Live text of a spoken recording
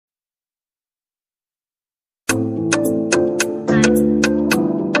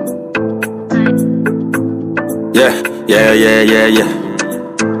Yeah. Yeah.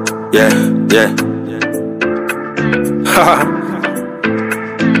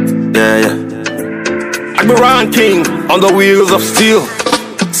 I'm a ranking on the wheels of steel.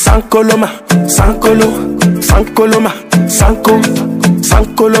 Sankoloma, Sankolo, Sankoloma, Sanko,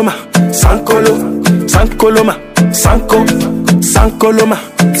 Sankoloma, Sankolo, Sankoloma, Sanko, Sankoloma,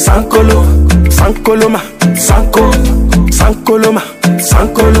 Sankolo, Sankoloma, Sanko, Sankoloma,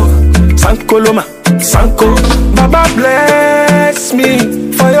 Sankolo, Sankoloma, Sanko. Baba bless me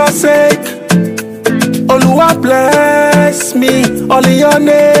for your sake. Oluwa bless me all in your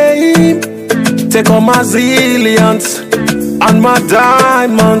name. Take all my zillions and my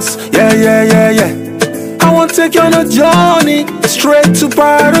diamonds. Yeah. I want to take you on a journey straight to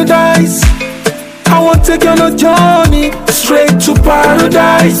paradise. I want to take you on a journey straight to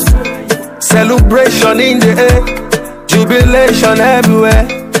paradise. Celebration in the air, jubilation everywhere.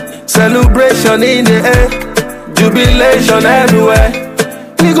 Celebration in the air, jubilation everywhere.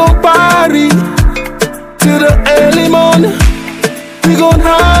 We go party till the early morning. We go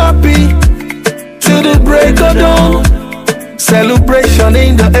happy till the break of dawn. Celebration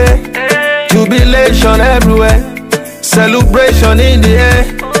in the air, jubilation everywhere. Celebration in the air,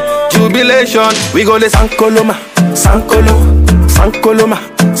 jubilation. We go the Sankoloma, Sankolo, Sankoloma,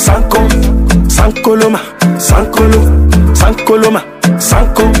 Sanko, Sankoloma, Sankolo, Sankoloma,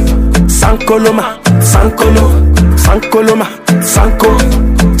 Sanko, Sankoloma, Sankolo, Sankoloma, Sanko,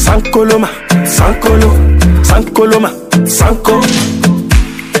 Sankoloma, Sankolo, Sankoloma, Sanko.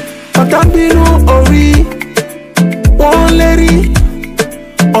 Otambinu ori, one lady.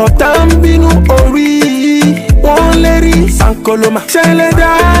 Otambinu ori, one lady. Sankoloma, shele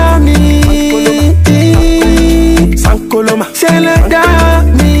dami. Sankoloma, shele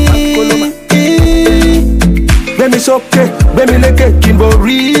dami. Bemi soke, bemi leke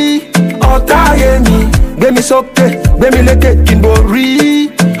kimbori. Otayemi, bemi soke, bemi leke kimbori.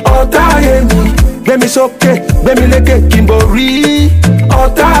 Otayemi, bemi soke, bemi leke kimbori.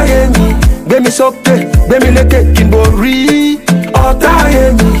 Otayemi, bemi soke, bemi leke kimbori.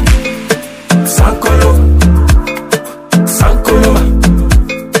 Otayemi, Sankolo, Sankoloma,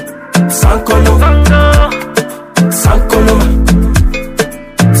 Sankolo, Sankoloma,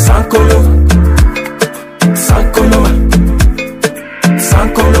 Sankolo, Sankoloma,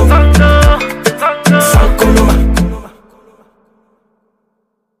 Sankolo, Sankoloma.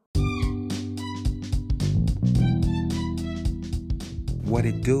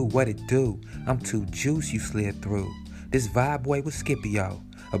 What it do? I'm too juice you slid through. This Vibe Way with Scipio,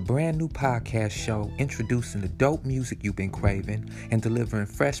 a brand new podcast show introducing the dope music you've been craving and delivering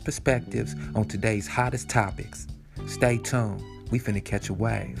fresh perspectives on today's hottest topics. Stay tuned, we finna catch a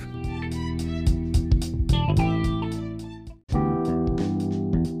wave.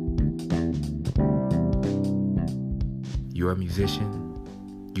 You're a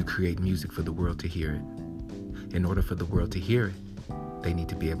musician, you create music for the world to hear it. In order for the world to hear it, they need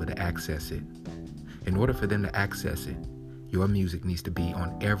to be able to access it. In order for them to access it, your music needs to be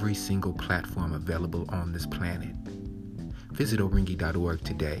on every single platform available on this planet. Visit Oringi.org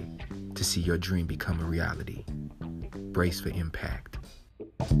today to see your dream become a reality. Brace for impact.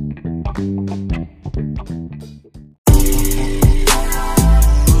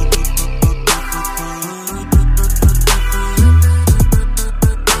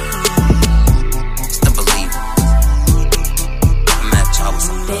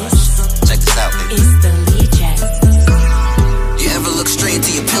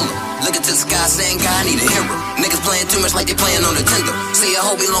 Like they playing on Nintendo. See, I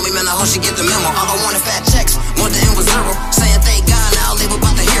hope he loan me, man, I hope she get the memo. All I wanted fat checks, want the end was zero. Saying thank God, now they were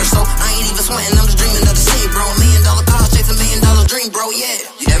about to hear. So I ain't even sweating, I'm just dreaming of the scene, bro. $1 million cars, chasing $1 million dream, bro, yeah.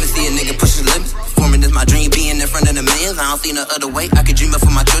 You ever see a nigga push the limits? Performing is my dream, being in front of the millions. I don't see no other way, I can dream it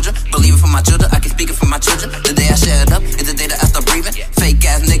for my children. Believe it for my children, I can speak it for my children. The day I shut up is the day that I start breathing. Fake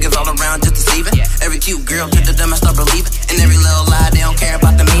ass niggas all around just deceiving. Every cute girl get to them, I start believing. And every little lie, they don't care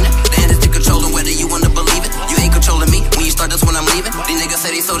about the meaning. The end is to controlling whether you wanna believe it. You ain't controlling me. When you start, that's when I'm leaving. These niggas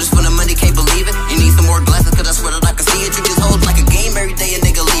say they sold this for the money, can't believe it. You need some more glasses, cause I swear that I can see it. You just hold like a game every day, a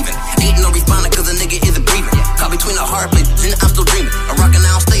nigga leaving. Ain't no responding, cause a nigga isn't breathing. Caught between a hard place, and I'm still dreaming. I'm rocking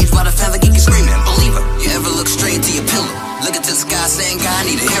on stage while the fans are geeking screaming. Believe it, you ever look straight to your pillow? Looking to the sky saying, God, I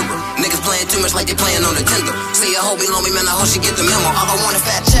need a hero. Niggas playing too much like they playing on Nintendo. Say, I hope he loan me, man, I hope she get the memo. All I wanted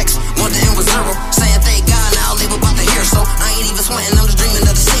fat checks, want the end was zero. Saying, thank God, now they were about to hear. So I ain't even sweating, I'm just dreaming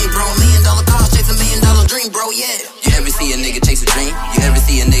of the scene, bro. $1 million cars, chasing $1 million dream, bro, yeah. You ever see a nigga chase a dream? You ever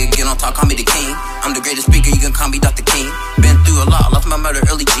see a nigga get on top, call me the king? I'm the greatest speaker, you can call me Dr. King. Been through a lot, lost my mother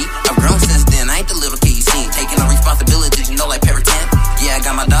early G. I've grown since then, I ain't the little kid you seen. Taking on responsibilities, you know, like Peritan. Yeah, I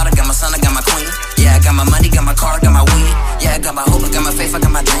got my daughter, got my son, I got my queen. Yeah, I got my money, got my car,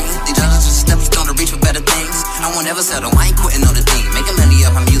 fucking my dreams. These others just stepping stone to reach for better things. I won't ever settle, I ain't quitting on the thing. Making money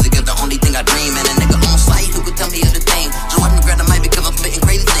up my music is the only thing I dream. And a nigga on site who could tell me other things. Just watch me grab the mic because I'm spitting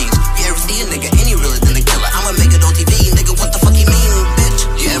crazy things. You ever see a nigga any realer than the killer? I'ma make it on TV, nigga, what the fuck you mean, bitch?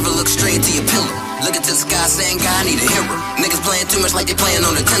 You ever look straight to your pillow? Look into the sky saying, God, I need a hero. Niggas playing too much like they playing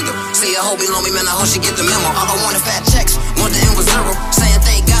on Nintendo. See a hoe be lonely, man, I hope she get the memo. All I want is fat checks, want the end was zero. Saying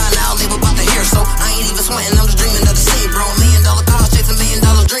thank God, now I'll live about to hear. So I ain't even sweating, I'm just dreaming of the scene, bro. $1 million cars, chasing $1 million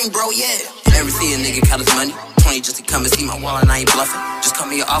dream, bro, yeah. Ever see a nigga count his money? 20 just to come and see my wallet, I ain't bluffing. Just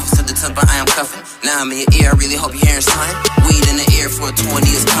come in your office at the tub, but I am cuffing. Now I'm in your ear, I really hope you're hearing something. Weed in the air for a 20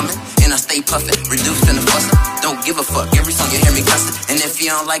 is coming. And I stay puffin', reduced in the fussin'. Don't give a fuck, every song you hear me cussin'. And if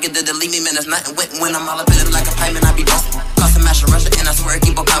you don't like it, then delete me, man, there's nothing wet. When I'm all up in it like a pipe, man, I be bustin'. Custom mash and Russia, and I swear it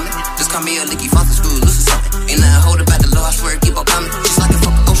keep on coming. Just call me a licky faucet, screw loose or something. Ain't nothing hold about the law, I swear it keep on coming. Just like a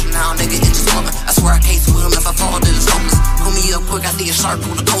fucking ocean now, nigga, it just swimming. I swear I can't swim if I fall, then it's hopeless. Pull me up quick, I see a shark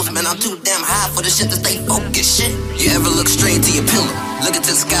pull the coast, man, I'm too damn high for this shit to stay focused, shit. You ever look straight to your pillow? Look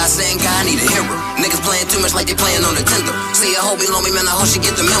into the sky saying, God, I need a hero. Niggas playing too much like they playing on Nintendo. See a hoe be lonely, man, I hope she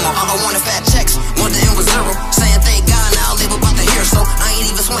get the memo. All I want is fat checks, want the end was zero. Saying thank God, now I'll live about to hear. So I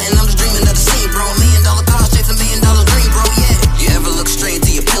ain't even sweating, I'm just dreaming of the scene, bro. $1 million cars, chasing $1 million dream, bro, yeah. You ever look straight to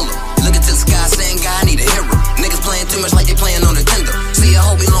your pillow? Look into the sky saying, God, I need a hero. Niggas playing too much like they playing on Nintendo. See a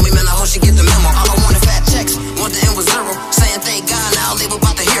hoe be lonely, man, I hope she get the memo. All I want is fat checks, want the end was zero. Saying thank God, now I'll live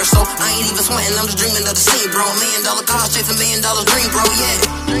about to hear. So I ain't even sweating, I'm just dreaming of the scene, bro. $1 million cars, chasing $1 million dream, bro, yeah.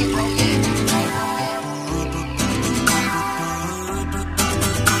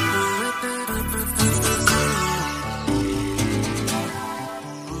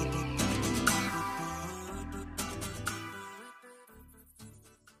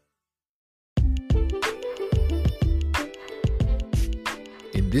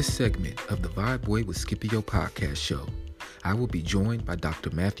 In this segment of the Vibe Way with Scipio podcast show, I will be joined by Dr.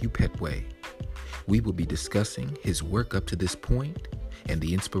 Matthew Petway. We will be discussing his work up to this point and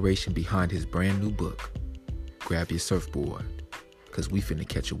the inspiration behind his brand new book. Grab your surfboard, cause we finna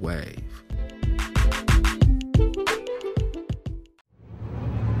catch a wave.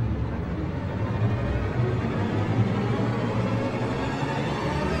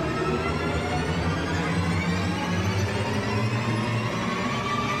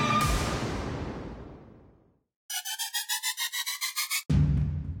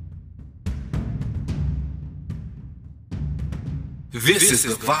 This is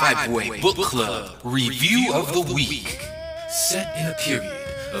the Vibe Way Book Club Review of the Week. Set in a period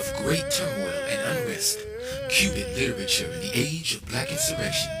of great turmoil and unrest, Cuban literature in the age of black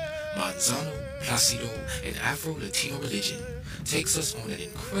insurrection, Manzano, Placido, and Afro-Latino religion takes us on an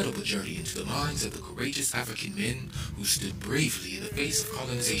incredible journey into the minds of the courageous African men who stood bravely in the face of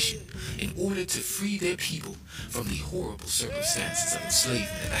colonization in order to free their people from the horrible circumstances of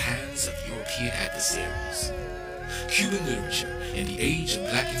enslavement at the hands of European adversaries. Cuban literature in the age of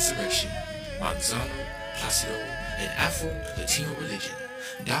black insurrection, Manzano, Placido, and Afro-Latino religion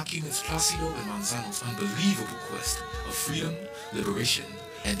documents Placido and Manzano's unbelievable quest of freedom, liberation,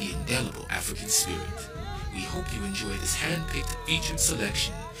 and the indelible African spirit. We hope you enjoy this hand-picked featured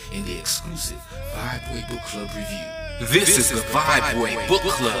selection in the exclusive Vibe Way Book Club review. This is the Vibe Way Book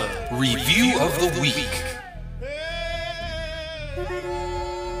Club Review of the Week.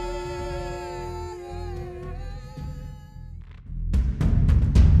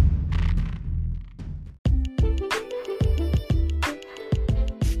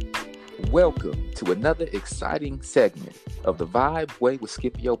 Welcome to another exciting segment of the Vibe Way with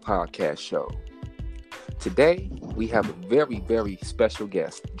Scipio podcast show. Today, we have a very, very special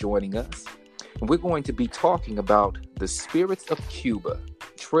guest joining us, and we're going to be talking about the spirits of Cuba,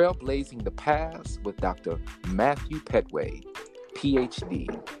 trailblazing the paths with Dr. Matthew Petway, PhD.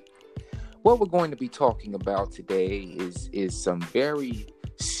 What we're going to be talking about today is some very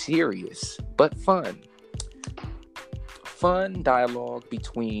serious but fun dialogue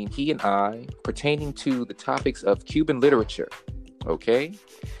between he and I pertaining to the topics of Cuban literature, okay,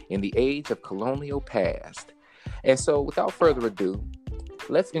 in the age of colonial past. And so without further ado,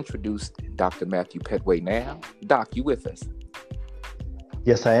 let's introduce Dr. Matthew Petway now. Doc, you with us?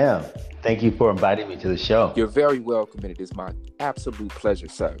 Yes, I am. Thank you for inviting me to the show. You're very welcome, and it is my absolute pleasure,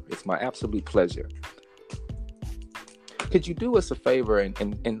 sir. It's my absolute pleasure. Could you do us a favor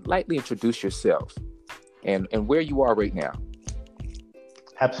and lightly introduce yourself and where you are right now?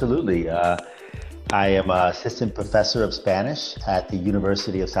 Absolutely. I am an assistant professor of Spanish at the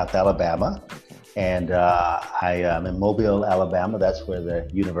University of South Alabama. And I am in Mobile, Alabama. That's where the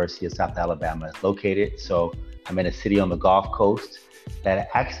University of South Alabama is located. So I'm in a city on the Gulf Coast that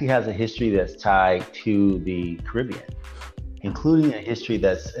actually has a history that's tied to the Caribbean. including a history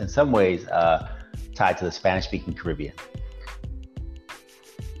that's in some ways tied to the Spanish-speaking Caribbean.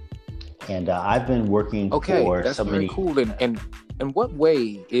 And I've been working for that's so very many. cool. And in what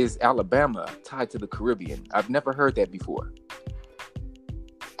way is Alabama tied to the Caribbean? I've never heard that before.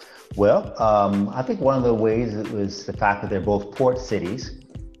 Well, I think one of the ways it was the fact that they're both port cities.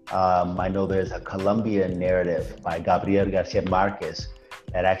 I know there's a Colombian narrative by Gabriel Garcia Marquez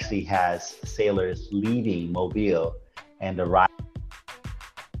that actually has sailors leaving Mobile and arriving.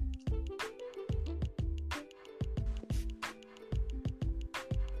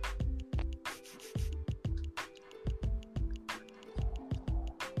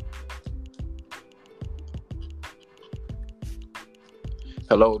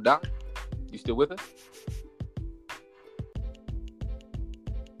 Hello, Doc. You still with us?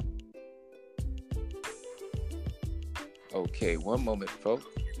 Okay, one moment, folks.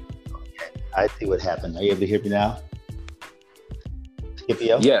 I see what happened. Are you able to hear me now?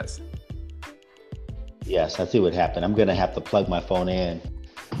 Scipio? Yes. Yes, I see what happened. I'm going to have to plug my phone in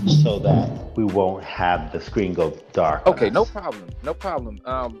so that we won't have the screen go dark. Okay, no problem. No problem.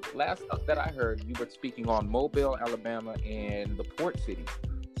 Last that I heard, you were speaking on Mobile, Alabama, and the port cities.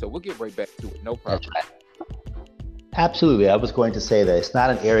 So we'll get right back to it. No problem. That's right. Absolutely. I was going to say that it's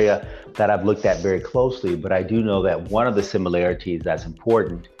not an area that I've looked at very closely, but I do know that one of the similarities that's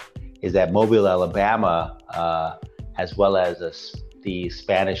important is that Mobile, Alabama, as well as the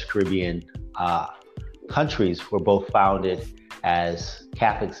Spanish Caribbean countries were both founded as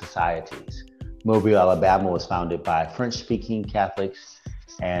Catholic societies. Mobile, Alabama was founded by French-speaking Catholics,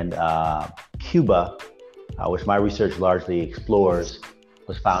 and Cuba, which my research largely explores,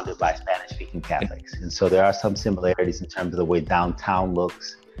 was founded by Spanish-speaking Catholics. And so there are some similarities in terms of the way downtown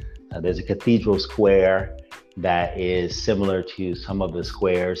looks. There's a cathedral square that is similar to some of the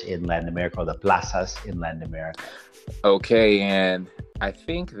squares in Latin America, or the plazas in Latin America. Okay, and I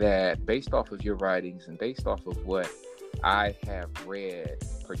think that based off of your writings and based off of what I have read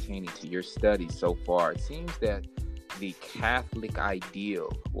pertaining to your study so far, it seems that the Catholic ideal,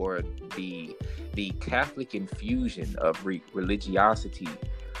 or the Catholic infusion of religiosity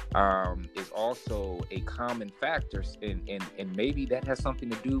is also a common factor, and maybe that has something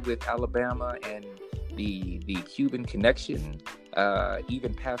to do with Alabama and the Cuban connection,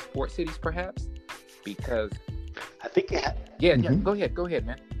 even past port cities, perhaps, because I think it yeah, go ahead,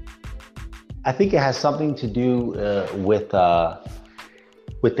 man. I think it has something to do with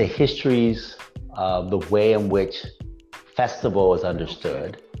the histories of the way in which festival is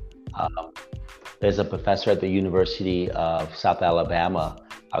understood. There's a professor at the University of South Alabama,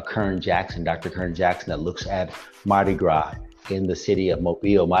 Dr. Kern Jackson, that looks at Mardi Gras in the city of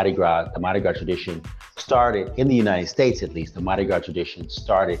Mobile. The Mardi Gras tradition started in the United States, at least. The Mardi Gras tradition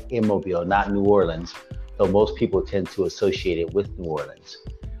started in Mobile, not New Orleans, though most people tend to associate it with New Orleans.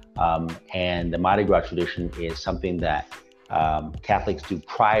 And the Mardi Gras tradition is something that Catholics do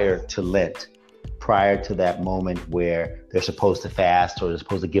prior to Lent, prior to that moment where they're supposed to fast or they're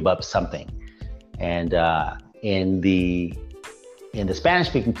supposed to give up something. And in the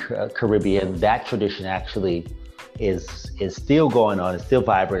Spanish-speaking Caribbean, that tradition actually is still going on. It's still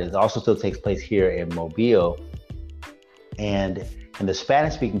vibrant. It also still takes place here in Mobile. And in the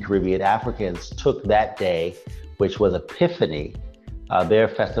Spanish-speaking Caribbean, Africans took that day, which was Epiphany. Their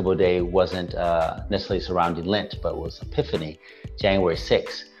festival day wasn't necessarily surrounding Lent, but was Epiphany, January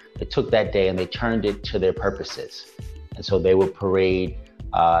 6th. They took that day and they turned it to their purposes. And so they would parade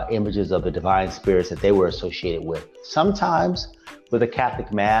images of the divine spirits that they were associated with, sometimes with a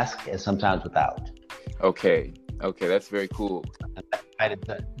Catholic mask and sometimes without. Okay, that's very cool.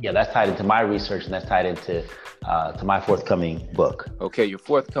 That's tied into my research, and that's tied into to my forthcoming book. Okay, your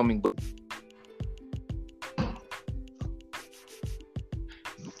forthcoming book.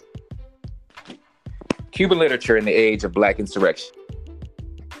 Cuban literature in the age of Black insurrection.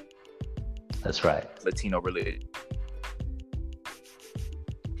 That's right. Latino religion.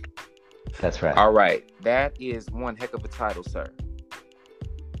 That's right. All right. That is one heck of a title, sir.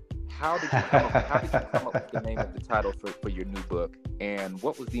 How did you come up with the name of the title for your new book? And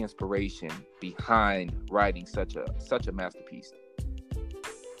what was the inspiration behind writing such a masterpiece?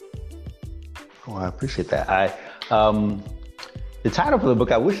 Oh, I appreciate that. The title for the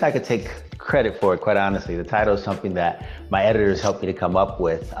book, I wish I could take credit for it, quite honestly. The title is something that my editors helped me to come up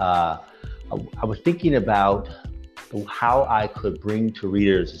with. I was thinking about how I could bring to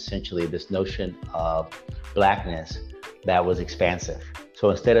readers essentially this notion of Blackness that was expansive. So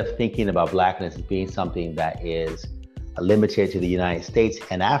instead of thinking about Blackness as being something that is limited to the United States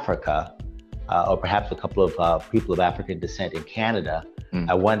and Africa, or perhaps a couple of people of African descent in Canada,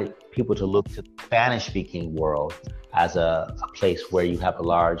 I wanted people to look to the Spanish-speaking world as a place where you have a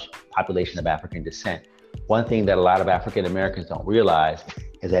large population of African descent. One thing that a lot of African Americans don't realize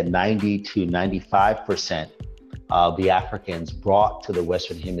is that 90 to 95% of the Africans brought to the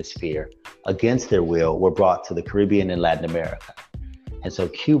Western Hemisphere against their will were brought to the Caribbean and Latin America. And so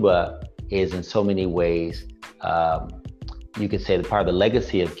Cuba is in so many ways, you could say that part of the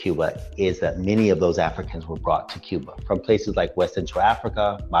legacy of Cuba is that many of those Africans were brought to Cuba from places like West Central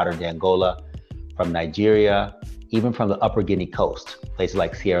Africa, modern day Angola, from Nigeria, even from the Upper Guinea coast, places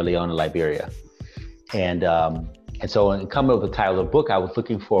like Sierra Leone and Liberia. And so in coming up with the title of the book, I was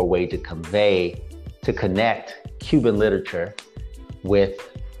looking for a way to connect Cuban literature with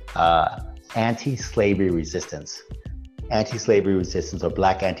anti-slavery resistance or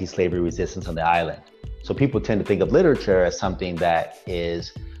Black anti-slavery resistance on the island. So people tend to think of literature as something that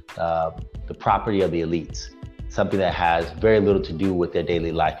is the property of the elites, something that has very little to do with their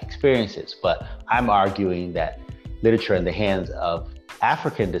daily life experiences. But I'm arguing that literature in the hands of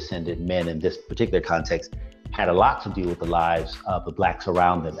African descended men in this particular context had a lot to do with the lives of the Blacks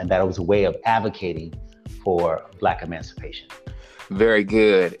around them, and that it was a way of advocating for Black emancipation. Very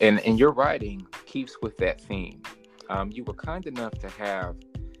good. And your writing keeps with that theme. You were kind enough to have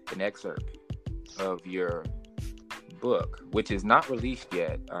an excerpt of your book, which is not released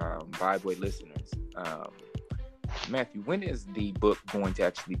yet, Vibe listeners. Matthew, when is the book going to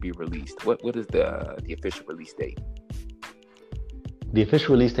actually be released? What is the official release date? The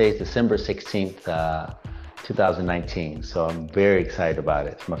official release date is December 16th, 2019. So I'm very excited about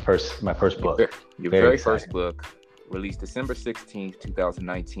it. It's my first book. Your very first book, released December 16th,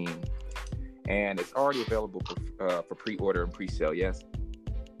 2019. And it's already available for pre-order and pre-sale, yes?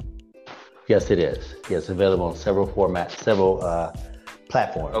 Yes, it is. Yes, available on several formats, several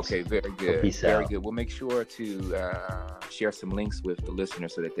platforms. Okay, very good. Very good. We'll make sure to share some links with the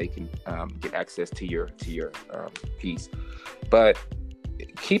listeners so that they can get access to your piece. But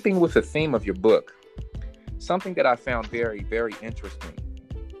keeping with the theme of your book, something that I found very, very interesting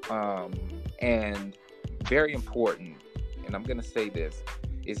and very important, and I'm going to say this,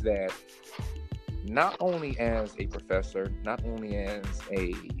 is that not only as a professor, not only as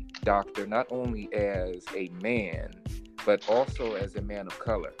a doctor, not only as a man, but also as a man of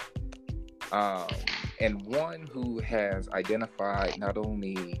color, and one who has identified not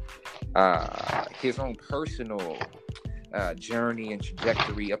only his own personal journey and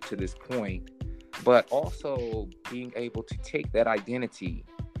trajectory up to this point, but also being able to take that identity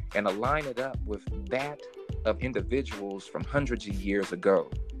and align it up with that of individuals from hundreds of years ago.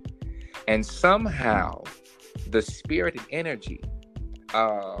 And somehow the spirit and energy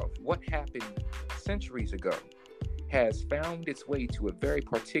of what happened centuries ago has found its way to a very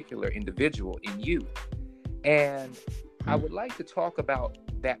particular individual in you. And I would like to talk about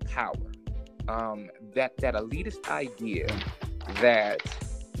that power, that elitist idea that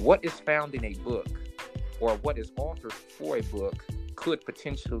what is found in a book or what is authored for a book could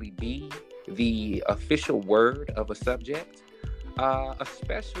potentially be the official word of a subject,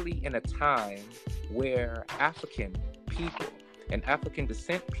 especially in a time where African people and African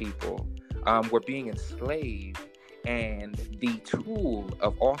descent people were being enslaved, and the tool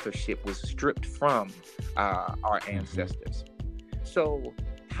of authorship was stripped from our ancestors. So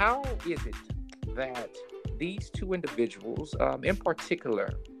how is it that these two individuals, in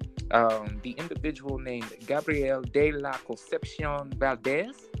particular, the individual named Gabriel de la Concepcion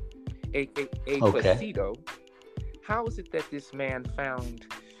Valdez, aka Placido, how is it that this man found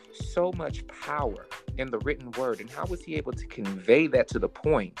so much power in the written word, and how was he able to convey that to the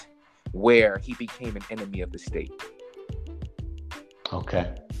point where he became an enemy of the state?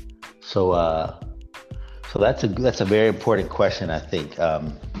 Okay, so that's a very important question. I think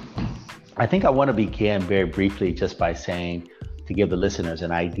I want to begin very briefly just by saying, to give the listeners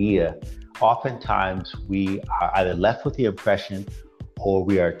an idea, oftentimes we are either left with the impression or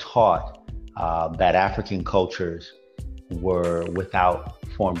we are taught that African cultures were without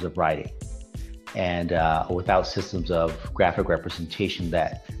forms of writing and without systems of graphic representation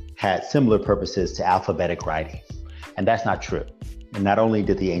that had similar purposes to alphabetic writing. And that's not true. And not only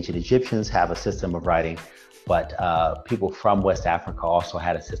did the ancient Egyptians have a system of writing, but people from West Africa also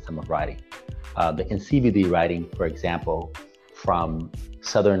had a system of writing. The Nsibidi writing, for example, from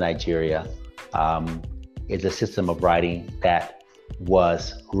southern Nigeria, is a system of writing that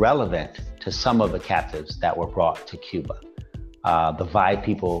was relevant to some of the captives that were brought to Cuba. The Vai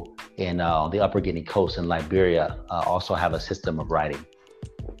people in the Upper Guinea coast in Liberia also have a system of writing.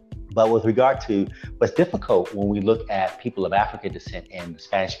 But with regard to what's difficult when we look at people of African descent in the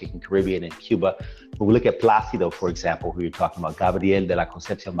Spanish-speaking Caribbean and Cuba, when we look at Plácido, for example, who you're talking about, Gabriel de la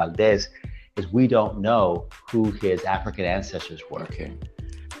Concepcion Valdez, is we don't know who his African ancestors were. Okay.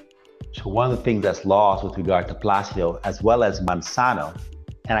 So one of the things that's lost with regard to Placido, as well as Manzano,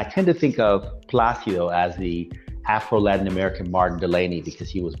 and I tend to think of Placido as the Afro-Latin American Martin Delany because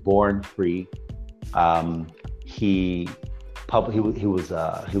he was born free. He was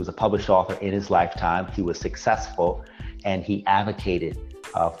a published author in his lifetime. He was successful, and he advocated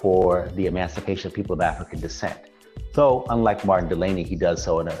for the emancipation of people of African descent. Though, unlike Martin Delany, he does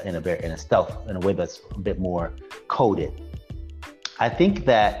so in a way that's a bit more coded. I think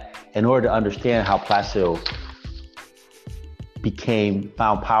that in order to understand how Placido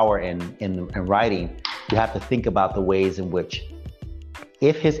found power in writing, you have to think about the ways in which,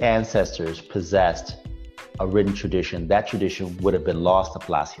 if his ancestors possessed a written tradition, that tradition would have been lost to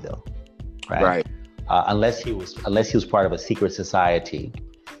Placido, right? Unless he was part of a secret society,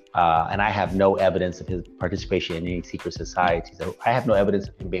 and I have no evidence of his participation in any secret society. So I have no evidence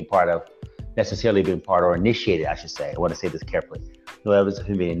of him necessarily being part or initiated, I should say. I want to say this carefully. No evidence of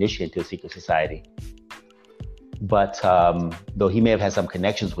him being initiated to a secret society. But though he may have had some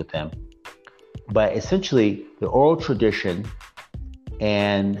connections with them, but essentially the oral tradition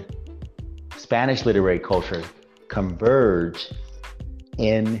and Spanish literary culture converged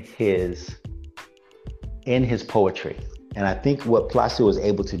in his poetry. And I think what Placido was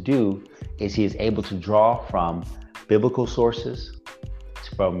able to do is he is able to draw from biblical sources,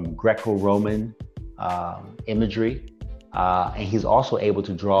 from Greco-Roman imagery, and he's also able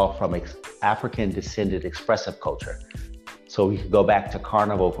to draw from African descended expressive culture. So we could go back to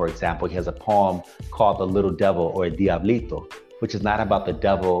Carnival, for example. He has a poem called The Little Devil, or Diablito, which is not about the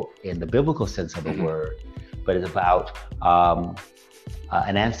devil in the biblical sense of the word, but it's about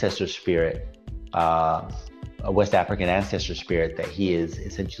an ancestor spirit, a West African ancestor spirit that he is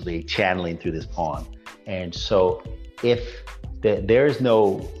essentially channeling through this poem. And so if there is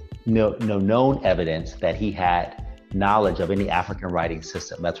no known evidence that he had knowledge of any African writing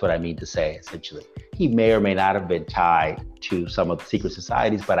system, that's what I mean to say, essentially. He may or may not have been tied to some of the secret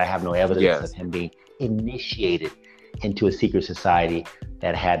societies, but I have no evidence of him being initiated into a secret society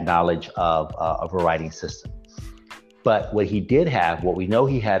that had knowledge of a writing system. But what he did have, what we know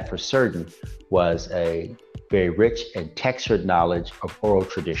he had for certain, was a very rich and textured knowledge of oral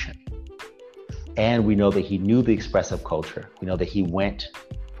tradition. And we know that he knew the expressive culture. We know that he went,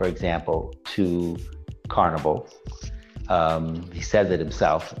 for example, to Carnival. He says it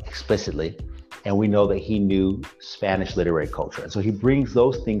himself explicitly. And we know that he knew Spanish literary culture. And so he brings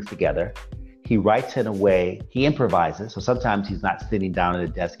those things together. He writes in a way, he improvises. So sometimes he's not sitting down at a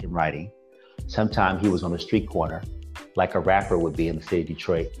desk and writing. Sometimes he was on a street corner, like a rapper would be in the city of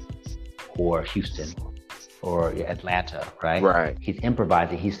Detroit or Houston or Atlanta, right? Right. He's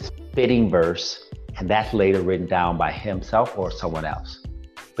improvising, he's spitting verse, and that's later written down by himself or someone else.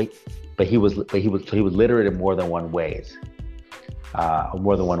 But he was literate in more than one way.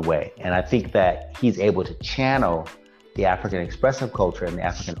 And I think that he's able to channel the African expressive culture and the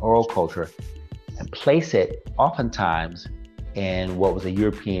African oral culture and place it oftentimes in what was a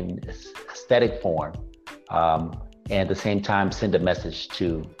European aesthetic form, and at the same time send a message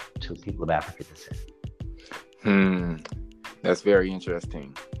to people of African descent. That's very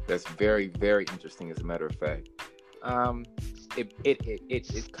interesting. That's very, very interesting, as a matter of fact.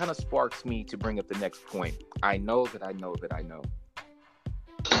 It kind of sparks me to bring up the next point. I know that I know that I know.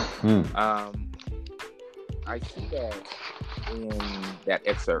 I see that in that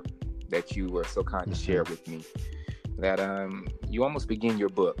excerpt that you were so kind to share with me, that you almost begin your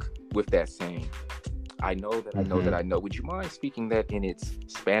book with that saying, I know that I know that I know. Would you mind speaking that in its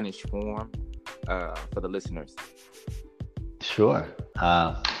Spanish form for the listeners? Sure.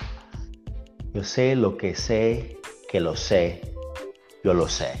 Yo sé lo que sé, que lo sé, yo lo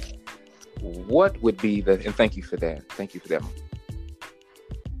sé. What would be and thank you for that. Thank you for that.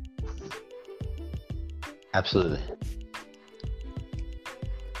 Absolutely.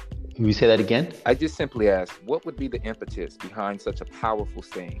 Can you say that again? I just simply asked, what would be the impetus behind such a powerful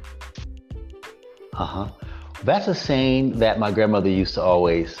saying? That's a saying that my grandmother used to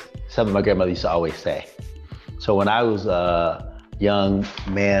always say. So when I was a young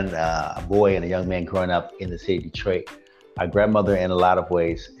man, a boy and a young man growing up in the city of Detroit, my grandmother in a lot of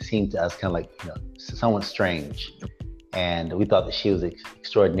ways seemed to us kind of like, somewhat strange. And we thought that she was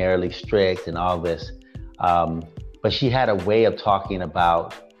extraordinarily strict and all this. But she had a way of talking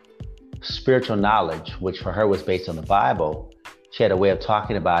about spiritual knowledge, which for her was based on the Bible. She had a way of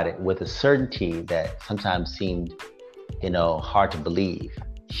talking about it with a certainty that sometimes seemed, hard to believe.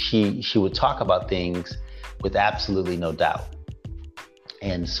 She would talk about things with absolutely no doubt.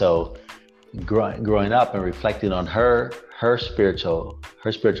 And so growing up and reflecting on her spiritual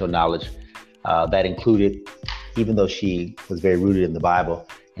knowledge, that included, even though she was very rooted in the Bible,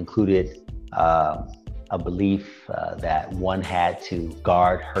 included a belief that one had to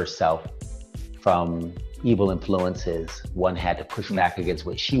guard herself from evil influences. One had to push back against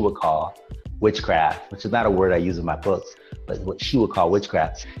what she would call witchcraft, which is not a word I use in my books, but what she would call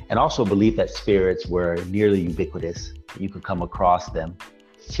witchcraft. And also believed that spirits were nearly ubiquitous. You could come across them.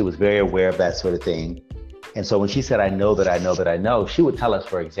 She was very aware of that sort of thing. And so when she said, I know that I know that I know, she would tell us,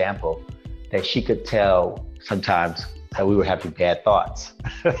 for example, that she could tell sometimes that we were having bad thoughts.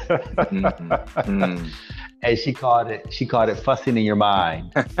 Mm-hmm. And she called it fussing in your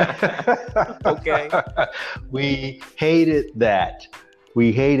mind. Okay. We hated that.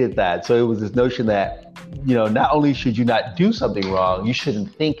 So it was this notion that, not only should you not do something wrong, you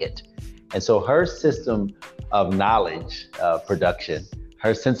shouldn't think it. And so her system of knowledge production,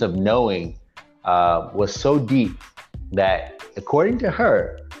 her sense of knowing was so deep that, according to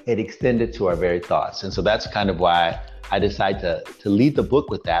her, it extended to our very thoughts. And so that's kind of why I decided to lead the book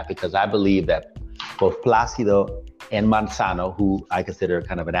with that, because I believe that both Plácido and Manzano, who I consider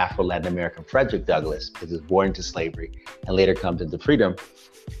kind of an Afro-Latin American Frederick Douglass, because he was born into slavery and later comes into freedom,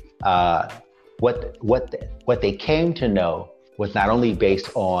 what they came to know was not only based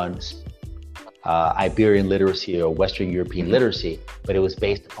on Iberian literacy or Western European literacy, but it was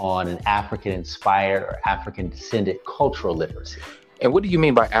based on an African-inspired or African-descended cultural literacy. And what do you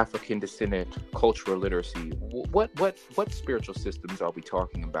mean by African-descended cultural literacy? What spiritual systems are we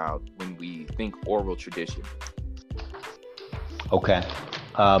talking about when we think oral tradition? Okay.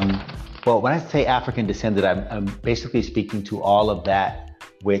 Well, when I say African-descended, I'm basically speaking to all of that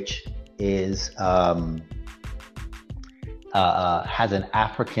which is has an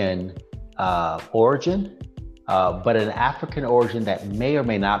African origin, but an African origin that may or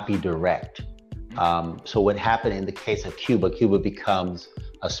may not be direct. So what happened in the case of Cuba becomes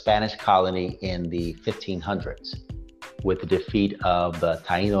a Spanish colony in the 1500s with the defeat of the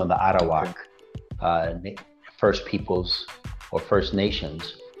Taino and the Arawak First Peoples or First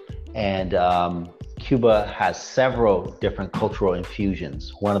Nations. And Cuba has several different cultural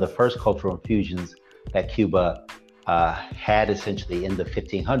infusions. One of the first cultural infusions that Cuba had essentially in the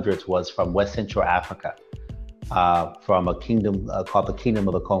 1500s was from West Central Africa, from a kingdom called the Kingdom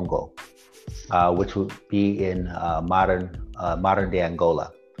of the Congo, which would be in modern day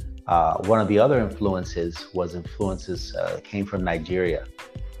Angola. One of the other influences came from Nigeria,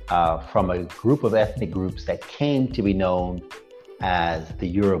 from a group of ethnic groups that came to be known as the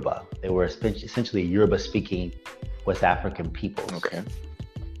Yoruba. They were essentially Yoruba-speaking West African peoples. Okay.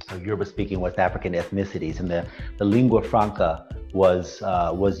 Yoruba-speaking West African ethnicities, and the lingua franca was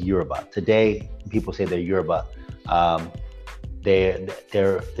Yoruba. Today, people say they're Yoruba.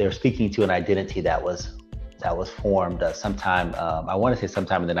 They're speaking to an identity that was formed sometime, I want to say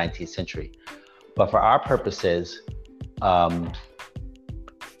sometime in the 19th century. But for our purposes,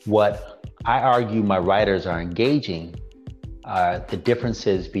 what I argue my writers are engaging are the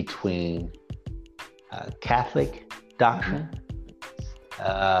differences between Catholic doctrine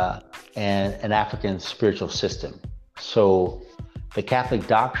and an African spiritual system. So the Catholic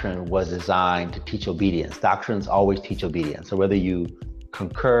doctrine was designed to teach obedience. Doctrines always teach obedience. So whether you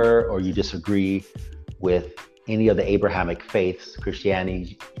concur or you disagree with any of the Abrahamic faiths,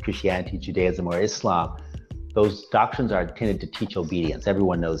 Christianity, Judaism, or Islam, those doctrines are intended to teach obedience.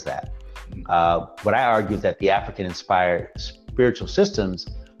 Everyone knows that. What I argue is that the African-inspired spiritual systems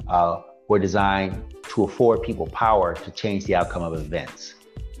were designed to afford people power to change the outcome of events.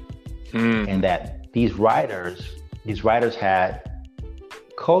 And that these writers had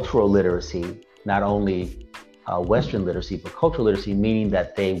cultural literacy, not only Western literacy, but cultural literacy, meaning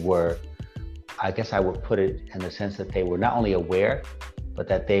that they were, I guess I would put it in the sense that they were not only aware, but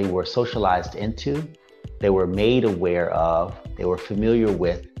that they were socialized into, they were made aware of, they were familiar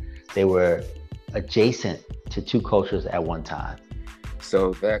with, they were adjacent to two cultures at one time.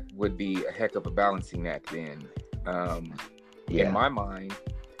 So that would be a heck of a balancing act then. In my mind,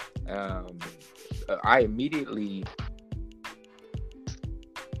 I immediately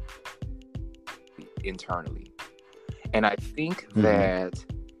internally, and I think that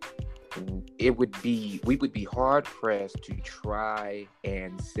we would be hard pressed to try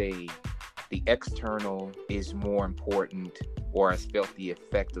and say the external is more important, or has felt the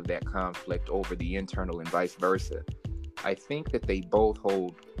effect of that conflict over the internal and vice versa. I think that they both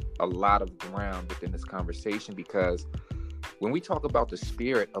hold a lot of ground within this conversation, because when we talk about the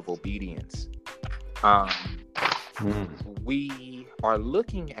spirit of obedience, we are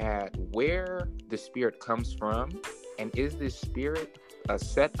looking at where the spirit comes from, and is this spirit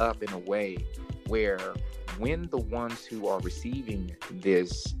set up in a way where when the ones who are receiving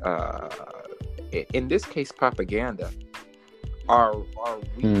this in this case, propaganda, are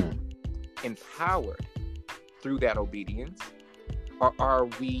we empowered through that obedience, or are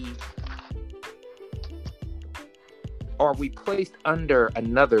we placed under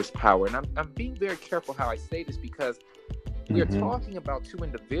another's power? And I'm being very careful how I say this, because we are talking about two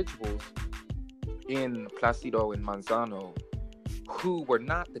individuals in Plácido and Manzano who were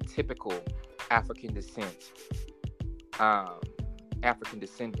not the typical African descendants.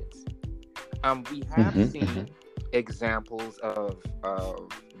 We have seen examples of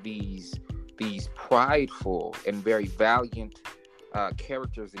these prideful and very valiant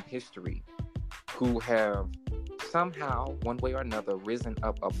characters in history who have somehow, one way or another, risen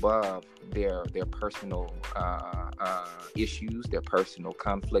up above their personal issues, their personal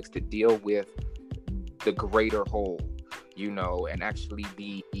conflicts, to deal with the greater whole, and actually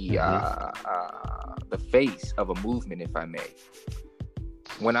be the face of a movement, if I may.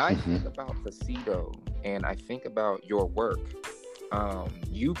 When I think about Plácido and I think about your work,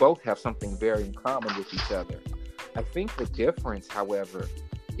 you both have something very in common with each other. I think the difference, however,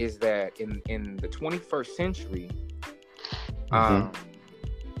 is that in the 21st century,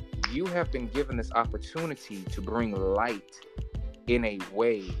 you have been given this opportunity to bring light in a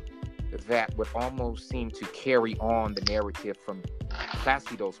way that would almost seem to carry on the narrative from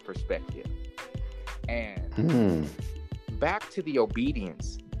Plácido's perspective. And back to the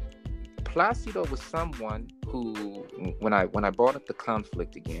obedience, Plácido was someone who, when I brought up the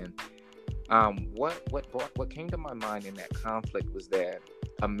conflict again, what came to my mind in that conflict was that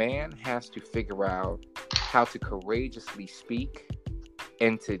a man has to figure out how to courageously speak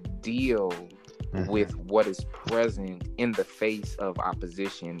and to deal with what is present in the face of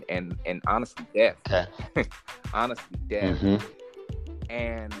opposition and honestly death. Honestly death.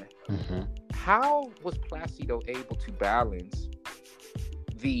 And how was Plácido able to balance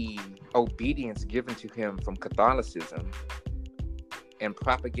the obedience given to him from Catholicism and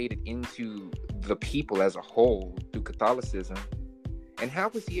propagated into the people as a whole through Catholicism? And how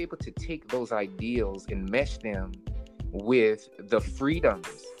was he able to take those ideals and mesh them with the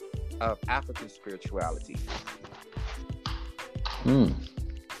freedoms of African spirituality? Let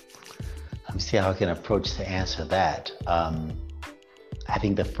me see how I can approach to answer that. I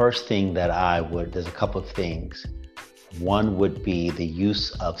think the first thing that there's a couple of things. One would be the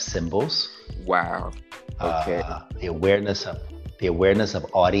use of symbols. Wow. Okay. The awareness of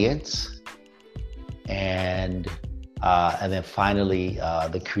audience, and then finally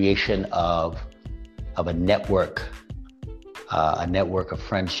the creation of a network of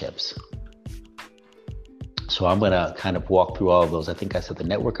friendships. So I'm going to kind of walk through all of those. I think I said the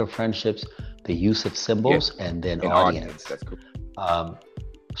network of friendships, the use of symbols, and then audience. That's cool.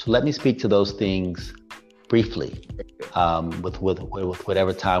 So let me speak to those things briefly, with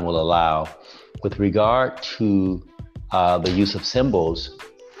whatever time will allow. With regard to the use of symbols,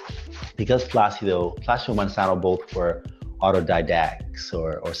 because Plácido and Manzano both were autodidacts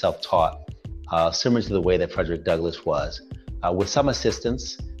or self-taught, similar to the way that Frederick Douglass was. With some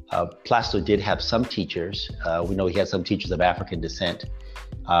assistance, Plácido did have some teachers. We know he had some teachers of African descent,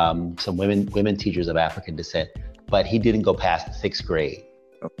 some women teachers of African descent, but he didn't go past the 6th grade.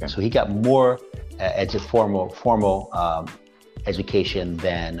 Okay. So he got more formal education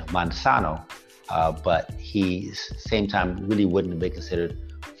than Manzano, but he, same time, really wouldn't have been considered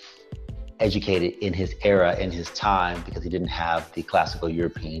educated in his era, in his time, because he didn't have the classical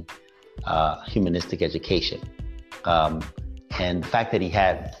European humanistic education. And the fact that he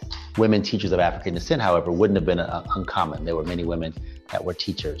had women teachers of African descent, however, wouldn't have been uncommon. There were many women that were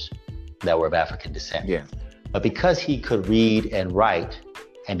teachers that were of African descent. Yeah. But because he could read and write,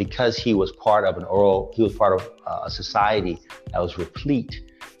 and because he was part of a society that was replete,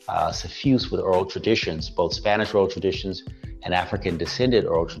 suffused with oral traditions, both Spanish oral traditions and African descended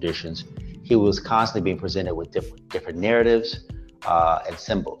oral traditions, he was constantly being presented with different narratives and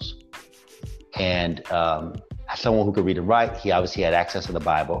symbols. And as someone who could read and write, he obviously had access to the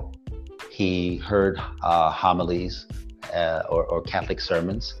Bible. He heard homilies or Catholic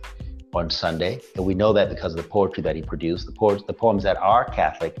sermons on Sunday. And we know that because of the poetry that he produced. The poems that are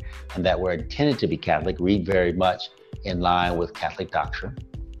Catholic and that were intended to be Catholic read very much in line with Catholic doctrine.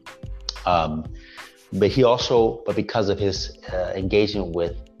 But because of his engagement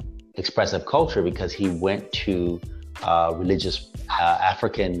with expressive culture, because he went to religious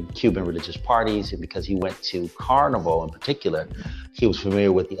African Cuban religious parties, and because he went to Carnival in particular, he was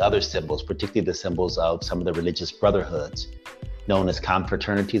familiar with the other symbols, particularly the symbols of some of the religious brotherhoods known as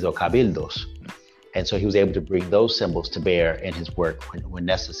confraternities or cabildos. And so he was able to bring those symbols to bear in his work when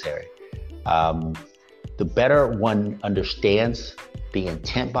necessary. The better one understands the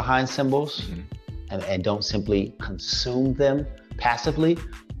intent behind symbols, and don't simply consume them passively,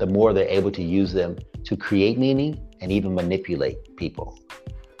 the more they're able to use them to create meaning and even manipulate people.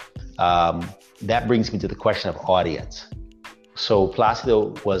 That brings me to the question of audience. So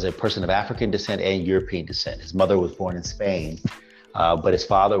Placido was a person of African descent and European descent. His mother was born in Spain, but his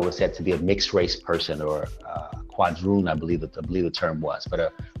father was said to be a mixed race person, or quadroon, I believe the term was, but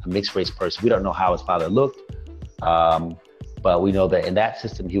a mixed race person. We don't know how his father looked, but we know that in that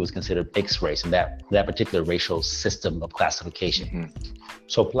system, he was considered mixed race, in that particular racial system of classification. Mm-hmm.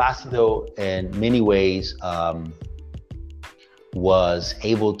 So Placido, in many ways, was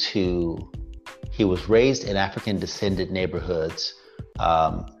able to, he was raised in African descended neighborhoods.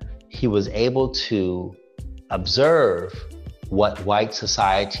 He was able to observe what white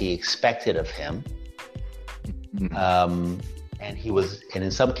society expected of him. And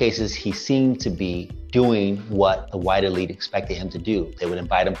in some cases, he seemed to be doing what the white elite expected him to do. They would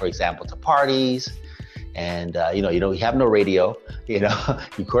invite him, for example, to parties, and you have no radio, you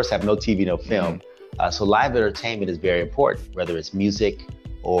of course have no TV, no film. So live entertainment is very important, whether it's music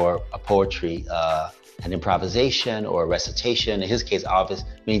or a poetry, an improvisation or a recitation. In his case,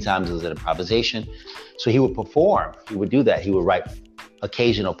 many times it was an improvisation. So he would perform, he would do that. He would write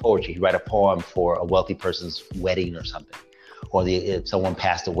occasional poetry. He'd write a poem for a wealthy person's wedding or something. Or if someone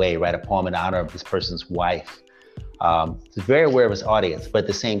passed away, write a poem in honor of this person's wife. He's very aware of his audience, but at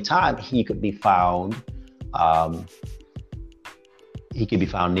the same time, he could be found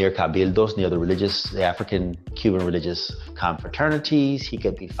near cabildos, near the African Cuban religious confraternities. He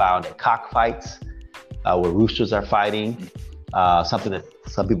could be found at cockfights where roosters are fighting, something that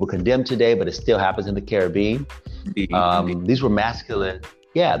some people condemn today, but it still happens in the Caribbean. These were masculine.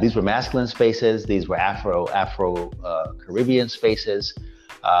 Yeah, these were masculine spaces. These were Afro-Caribbean spaces.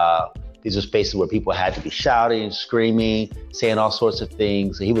 These are spaces where people had to be shouting, screaming, saying all sorts of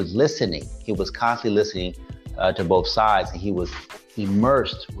things. So he was listening. He was constantly listening to both sides, and he was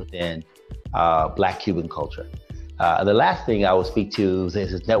immersed within Black Cuban culture. The last thing I will speak to is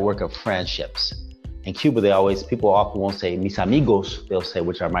his network of friendships. In Cuba, people often won't say mis amigos, they'll say,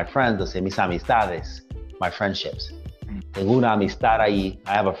 which are my friends, they'll say mis amistades, my friendships. Tengo una amistad ahí,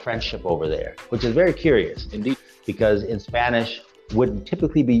 I have a friendship over there, which is very curious. Indeed. Because in Spanish, wouldn't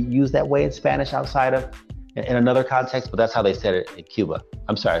typically be used that way in Spanish outside of, in another context, but that's how they said it in Cuba.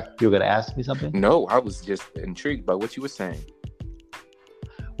 I'm sorry, you were gonna ask me something? No, I was just intrigued by what you were saying.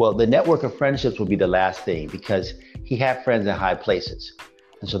 Well, the network of friendships would be the last thing, because he had friends in high places.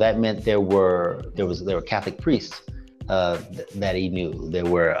 And so that meant there were Catholic priests that he knew. There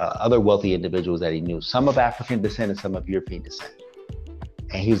were other wealthy individuals that he knew, some of African descent and some of European descent.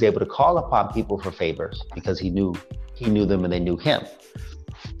 And he was able to call upon people for favors because he knew them and they knew him.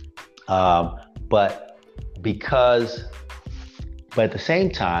 But at the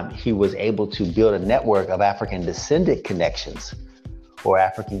same time, he was able to build a network of African descended connections or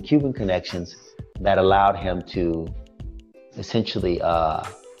African Cuban connections that allowed him to essentially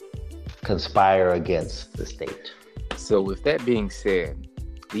conspire against the state. So with that being said,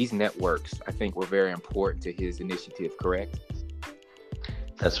 these networks, I think, were very important to his initiative, correct?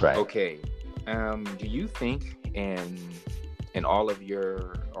 That's right. Okay. Do you think in all of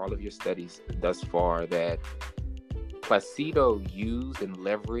your studies thus far that Placido used and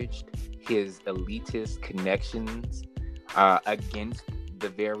leveraged his elitist connections against the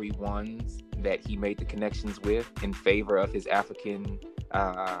very ones that he made the connections with in favor of his African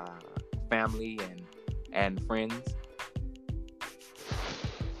family and friends?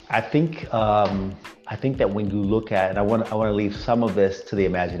 I think that when you look at, and I want to leave some of this to the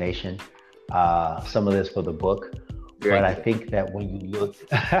imagination, some of this for the book. But I think that when you look,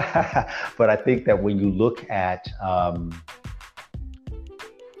 at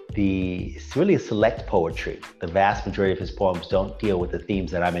it's really a select poetry. The vast majority of his poems don't deal with the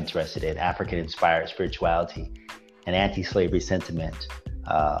themes that I'm interested in: African-inspired spirituality and anti-slavery sentiment.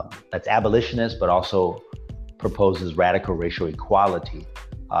 That's abolitionist, but also proposes radical racial equality.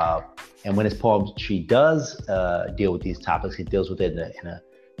 And when his poetry does deal with these topics, he deals with it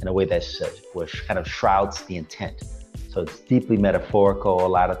in a way that's which kind of shrouds the intent. So it's deeply metaphorical a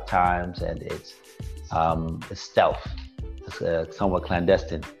lot of times, and it's stealth. It's somewhat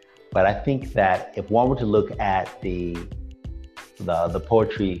clandestine. But I think that if one were to look at the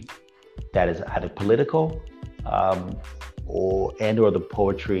poetry that is either political or the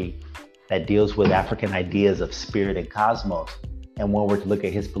poetry that deals with African ideas of spirit and cosmos, and one were to look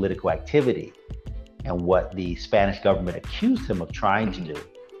at his political activity and what the Spanish government accused him of trying to do,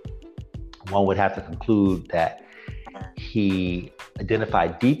 one would have to conclude that he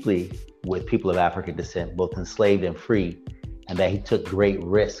identified deeply with people of African descent, both enslaved and free, and that he took great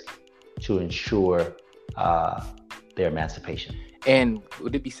risk to ensure their emancipation. And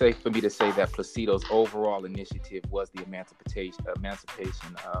would it be safe for me to say that Placido's overall initiative was the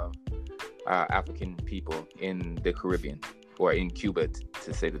emancipation of African people in the Caribbean, or in Cuba,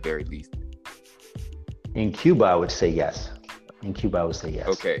 to say the very least? In Cuba, I would say yes.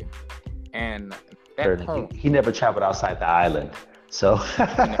 Okay. And that Certainly. poem, He never traveled outside the island. So he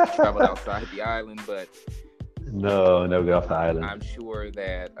never traveled outside the island, but no, never got off the island. I'm sure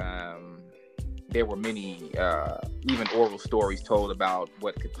that there were many, even oral stories told about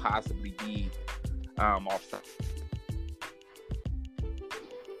what could possibly be offside.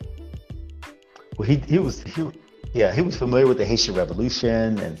 Well, he was familiar with the Haitian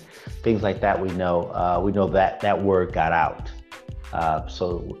Revolution and things like that. We know that word got out.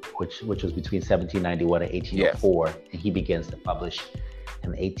 Which was between 1791 and 1804, yes. And he begins to publish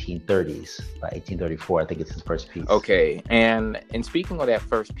in the 1830s. By 1834, I think it's his first piece. Okay, and speaking of that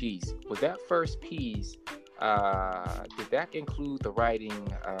first piece, did that include the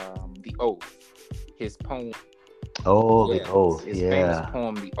writing, The Oath, his poem? Oh, yes, The Oath, his famous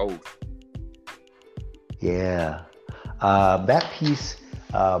poem, The Oath. Yeah, that piece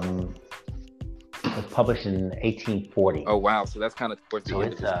was published in 1840. Oh wow! So that's kind of towards the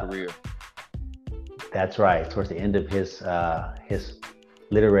end of his career. That's right, towards the end of his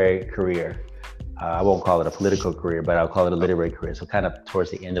literary career. I won't call it a political career, but I'll call it a literary career. So kind of towards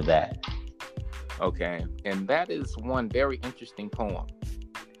the end of that. Okay, and that is one very interesting poem.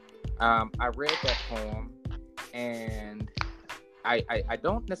 I read that poem, and I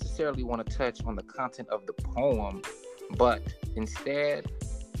don't necessarily want to touch on the content of the poem, but instead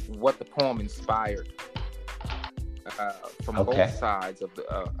what the poem inspired from both sides of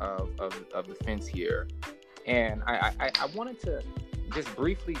the fence here. And I wanted to just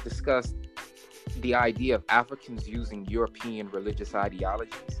briefly discuss the idea of Africans using European religious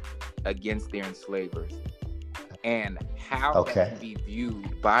ideologies against their enslavers, and how that can be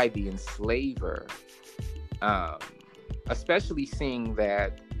viewed by the enslaver, especially seeing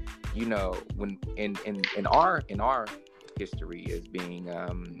that, you know, when in our history as being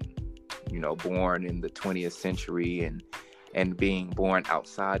born in the 20th century and being born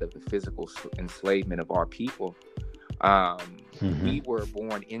outside of the physical enslavement of our people, we were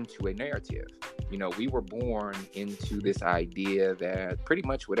born into a narrative. You know, we were born into this idea that pretty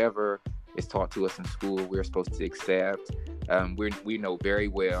much whatever is taught to us in school, we're supposed to accept. We know very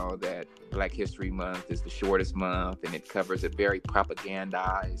well that Black History Month is the shortest month, and it covers a very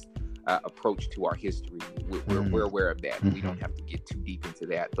propagandized approach to our history. We're aware of that. We don't have to get too deep into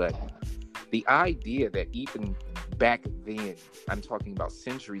that. But the idea that even back then, I'm talking about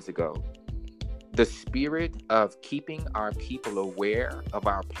centuries ago, the spirit of keeping our people aware of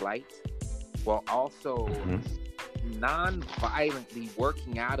our plight, while also non-violently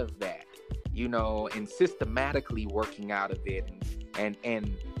working out of that, you know, and systematically working out of it, and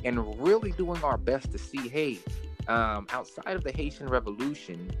really doing our best to see, hey, outside of the Haitian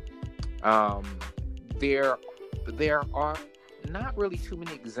Revolution, there are not really too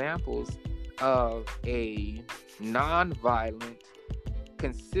many examples of a non-violent,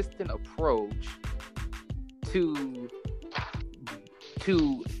 consistent approach to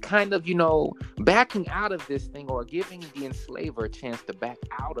kind of, you know, backing out of this thing, or giving the enslaver a chance to back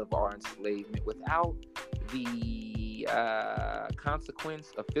out of our enslavement without the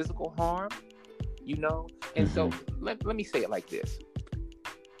consequence of physical harm, you know? And so let me say it like this.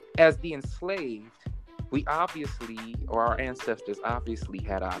 As the enslaved, we obviously, or our ancestors obviously,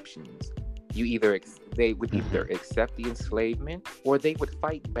 had options. They would either accept the enslavement, or they would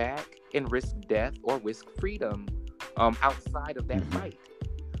fight back and risk death or risk freedom outside of that fight.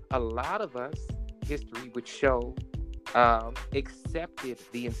 A lot of us, history would show, accepted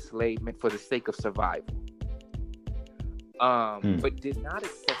the enslavement for the sake of survival, but did not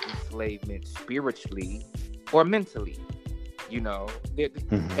accept enslavement spiritually or mentally, you know.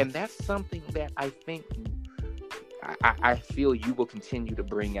 And that's something that I think, I feel you will continue to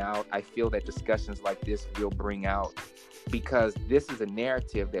bring out. I feel that discussions like this will bring out, because this is a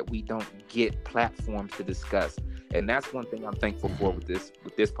narrative that we don't get platforms to discuss. And that's one thing I'm thankful for with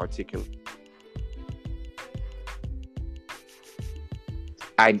this particular.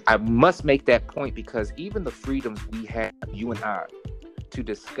 I must make that point, because even the freedoms we have, you and I, to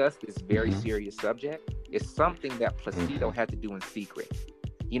discuss this very serious subject is something that Placido had to do in secret.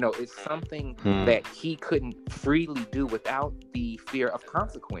 You know, it's something that he couldn't freely do without the fear of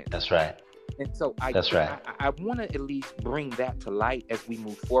consequence. That's right. And so I want to at least bring that to light as we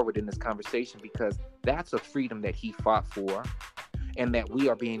move forward in this conversation, because that's a freedom that he fought for and that we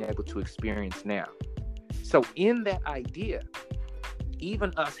are being able to experience now. So in that idea,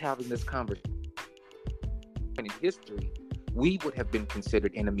 even us having this conversation in history, we would have been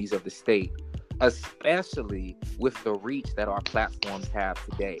considered enemies of the state, especially with the reach that our platforms have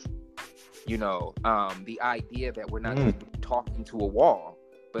today. You know, the idea that we're not just talking to a wall,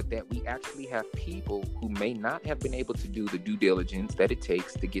 but that we actually have people who may not have been able to do the due diligence that it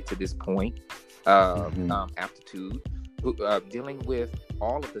takes to get to this point, aptitude, dealing with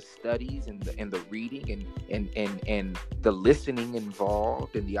all of the studies and the reading and the listening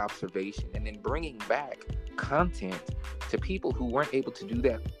involved and the observation, and then bringing back content to people who weren't able to do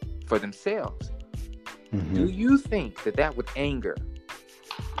that for themselves. Do you think that would anger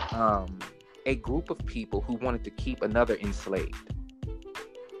a group of people who wanted to keep another enslaved?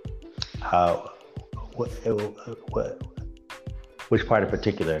 Which part in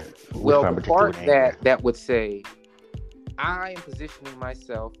particular? Well, the part that would say, I am positioning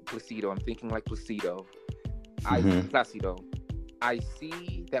myself, Placido, I'm thinking like Placido. Placido, I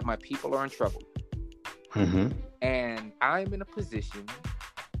see that my people are in trouble. And I'm in a position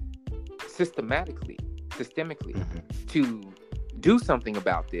systemically to do something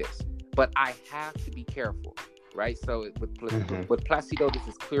about this. But I have to be careful, right? So with Placido, this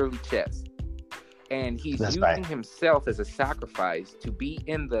is clearly chess. And he's using himself as a sacrifice to be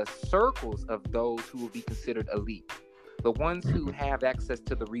in the circles of those who will be considered elite. The ones who have access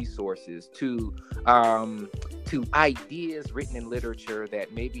to the resources, to ideas written in literature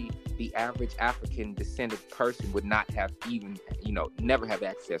that maybe the average African descended person would not have even, never have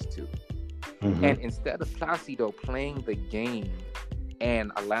access to. And instead of Placido playing the game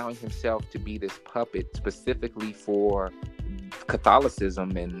and allowing himself to be this puppet specifically for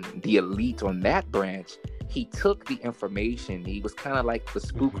Catholicism and the elite on that branch, he took the information. He was kind of like the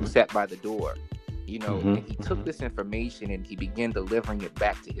spook who sat by the door, and he took this information and he began delivering it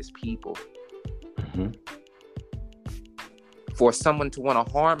back to his people. For someone to want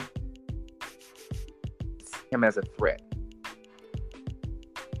to harm him as a threat.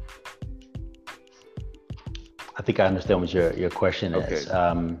 I think I understand what your question is.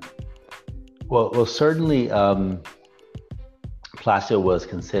 Well, certainly Placido was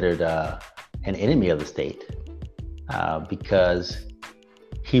considered an enemy of the state because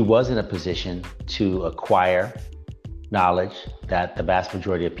he was in a position to acquire knowledge that the vast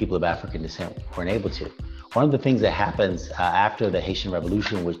majority of people of African descent weren't able to. One of the things that happens after the Haitian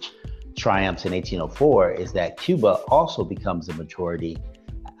Revolution, which triumphs in 1804, is that Cuba also becomes a majority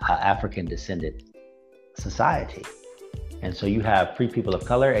African descended society. And so you have free people of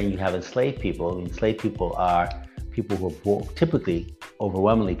color and you have enslaved people. Enslaved people are people who were typically,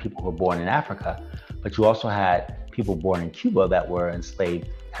 overwhelmingly, people who were born in Africa, but you also had people born in Cuba that were enslaved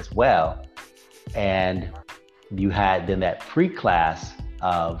as well. And you had then that free class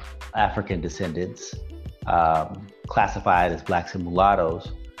of African descendants classified as blacks and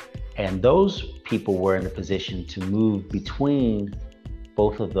mulattoes. And those people were in a position to move between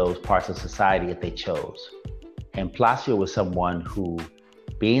both of those parts of society if they chose. And Placido was someone who,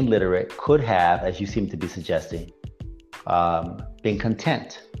 being literate, could have, as you seem to be suggesting, been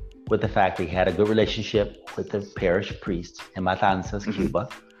content with the fact that he had a good relationship with the parish priest in Matanzas, Cuba,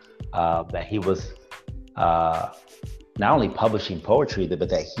 that he was not only publishing poetry, but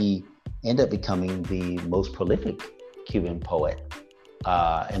that he ended up becoming the most prolific Cuban poet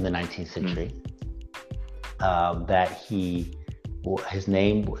in the 19th century. That his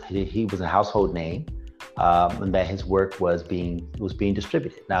name, he was a household name, and that his work was being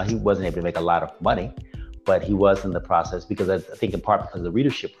distributed. Now, he wasn't able to make a lot of money, but he was in the process because I think in part because the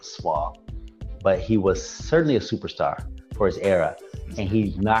readership was small, but he was certainly a superstar for his era. And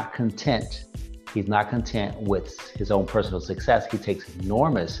he's not content with his own personal success. He takes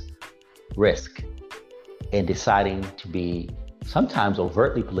enormous risk in deciding to be sometimes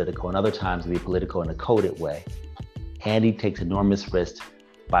overtly political and other times to be political in a coded way. And he takes enormous risks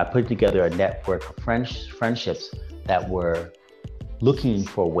by putting together a network of friendships that were looking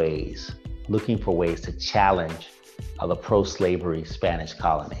for ways to challenge the pro-slavery Spanish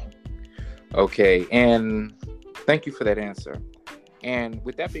colony. Okay, and thank you for that answer. And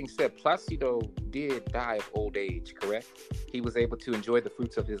with that being said, Placido did die of old age, correct? He was able to enjoy the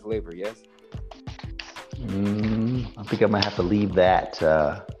fruits of his labor, yes? I think I might have to leave that.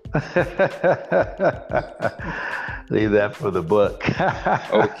 Leave that for the book.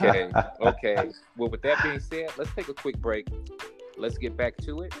 Okay. Well, with that being said, let's take a quick break. Let's get back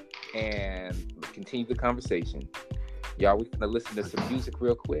to it and continue the conversation. Y'all, we're going to listen to some music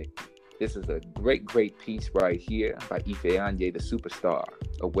real quick. This is a great piece right here by Ifeanyi, the superstar,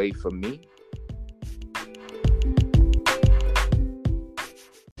 Away From Me.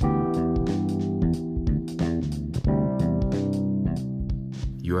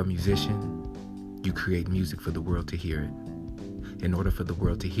 you're a musician, you create music for the world to hear it. In order for the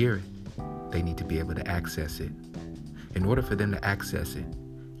world to hear it, they need to be able to access it. In order for them to access it,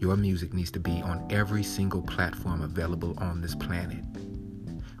 your music needs to be on every single platform available on this planet.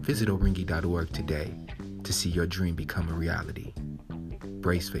 Visit Oringi.org today to see your dream become a reality.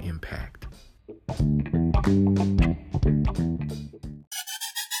 Brace for impact.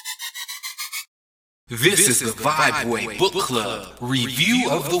 This is the Vibe Way Book Club Review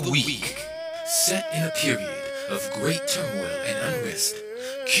of the Week. Set in a period of great turmoil and unrest,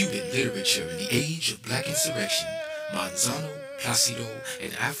 Cuban literature in the age of black insurrection, Manzano, Placido,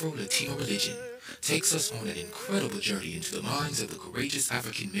 and Afro-Latino religion takes us on an incredible journey into the minds of the courageous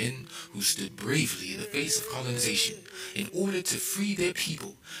African men who stood bravely in the face of colonization in order to free their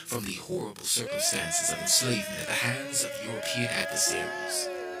people from the horrible circumstances of enslavement at the hands of European adversaries.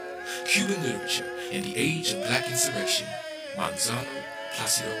 Cuban literature in the age of black insurrection, Manzano,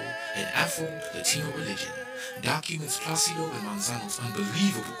 Placido, and Afro-Latino religion documents Placido and Manzano's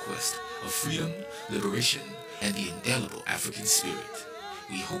unbelievable quest of freedom, liberation, and the indelible African spirit.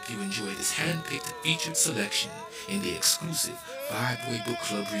 We hope you enjoy this hand-picked featured selection in the exclusive Vibe Way Book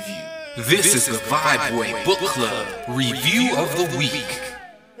Club Review. This is the Vibe Way Book Club Review of the Week.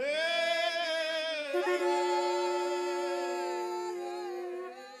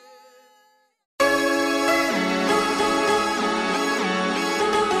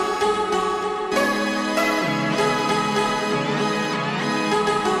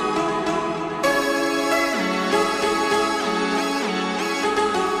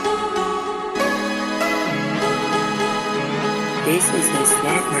 This is his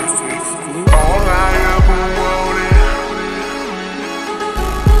Snapmaster exclusive. All I ever wanted,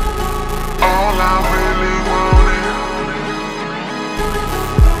 all I really wanted,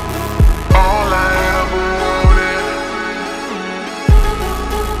 all I ever wanted,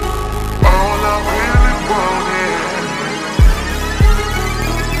 all I really wanted,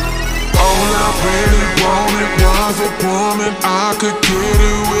 all I really wanted was a woman I could get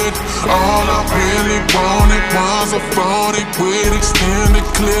it with. All I really wanted was a 40 with extended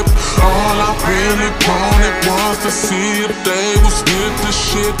clip. All I really wanted was to see if they was with the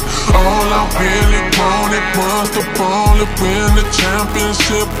shit. All I really wanted was to ball and win the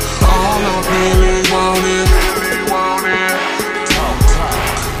championship. All I really wanted,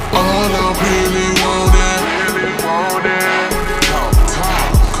 all I really wanted,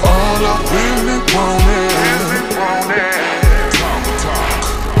 all I really wanted.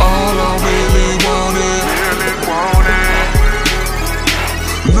 All I really wanted.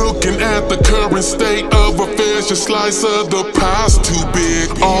 Looking at the current state of affairs, your slice of the pie's too big.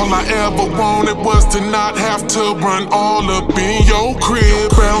 All I ever wanted was to not have to run all up in your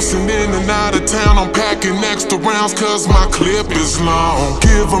crib. Bouncing in and out of town, I'm packing extra rounds cause my clip is long.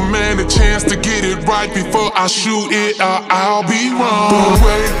 Give a man a chance to get it right before I shoot it or I'll be wrong. But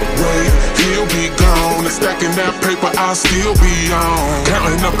wait, he'll be gone. And stacking that paper, I'll still be on.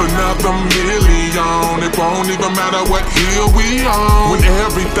 Counting up another million. It won't even matter what hill we on. When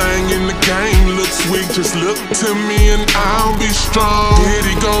everything in the game looks weak, just look to me and I'll be strong. Did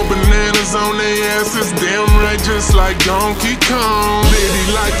he go bananas on their asses? Damn right, just like Donkey Kong. Litty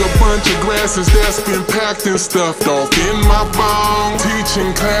like a bunch of grasses that's been packed and stuffed off in my bone.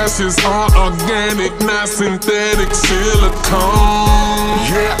 Teaching classes on organic, not synthetic silicone.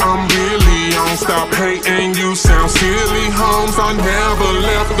 Yeah, I'm really on. Stop hating, you sound silly, Holmes. I never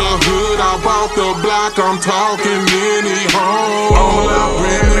left the hood, I bought the block, I'm talking mini home. All I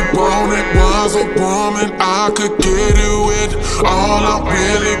really wanted was a woman I could get it with. All I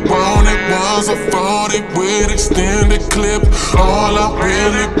really wanted was a 40 with extended clip. All I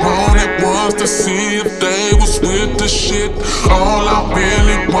really wanted was to see if they was with the shit. All I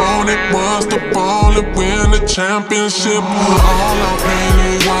really wanted was to ball and win the championship. All I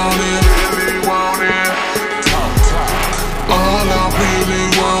really wanted, all I really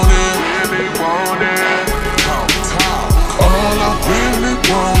wanted, all I really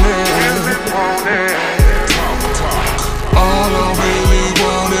wanted, all I really wanted.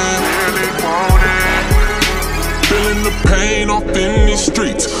 Feeling the pain off in these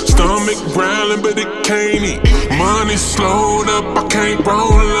streets. Stomach growling, but it can't eat. Money slowed up, I can't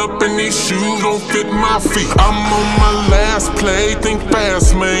roll up, and these shoes don't fit my feet. I'm on my last play, think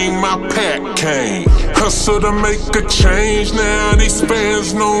fast, man, my pack came. Hustle to make a change, now these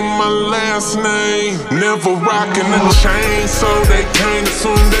fans know my last name. Never rocking a chain, so they can't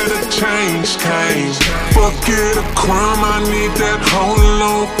assume that a change came. Fuck it, a crime, I need that whole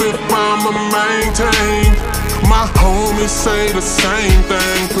loaf if I'ma maintain. My homies say the same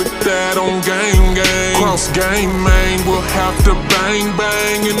thing, put that on gang. Cross game, man, will have to bang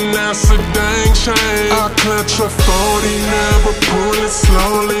bang, and that's a dang shame. I clutch a 40, never pull it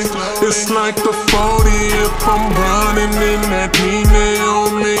slowly. It's like the 40 if I'm running in that knee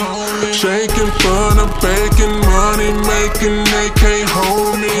on me. Shaking for the bacon, money making, they can't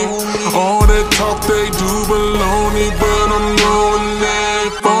hold me. All that talk they do baloney, but I'm knowing they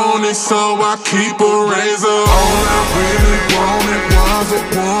phony, so I keep a razor. All I really wanted was a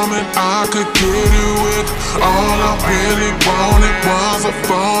woman I could get it with. All I really wanted was a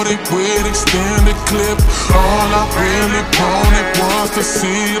 40 with extended clip. All I really wanted was to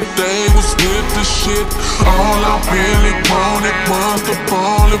see if they was with the shit. All I really wanted was to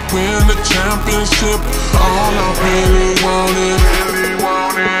fall and win the championship. All I really wanted,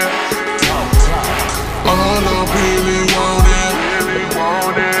 talk, talk. All I really wanted,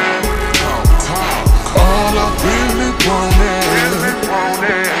 talk, talk. All I really wanted,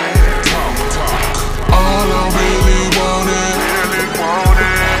 talk, talk. All I really wanted,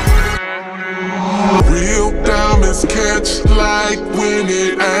 real diamonds catch light when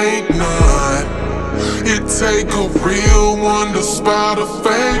it ain't none. It take a real one to spot a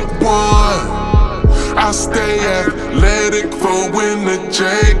fake one. I stay athletic for when the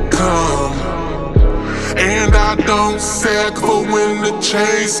J come, and I don't sack for when the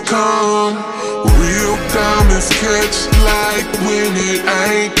chase come. Real diamonds catch light when it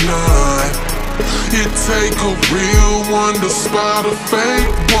ain't none. It take a real one to spot a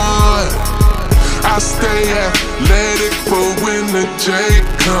fake one. I stay athletic for when the J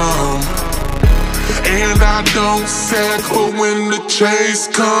come, and I don't sack for when the chase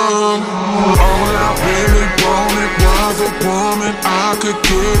come. All I really wanted was a woman I could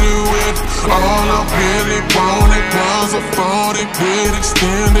get it with. All I really wanted was a 40 with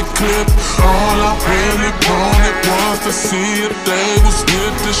extended clip. All I really wanted was to see if they was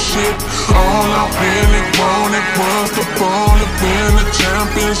with the shit. All I really wanted was to fall and win the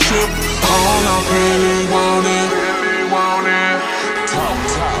championship. All I really wanted, talk,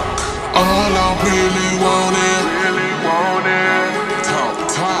 talk. All I really wanted, talk,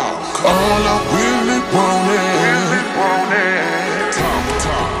 talk. All I really wanted, talk,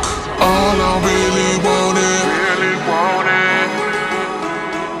 talk. All I really wanted.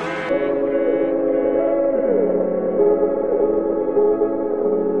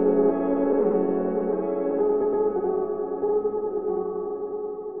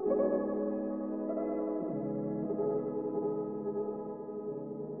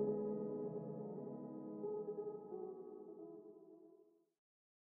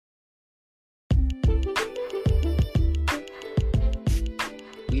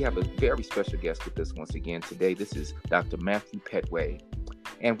 We have a very special guest with us once again today. This is Dr. Matthew Petway,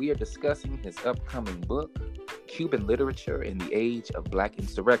 and we are discussing his upcoming book, Cuban Literature in the Age of Black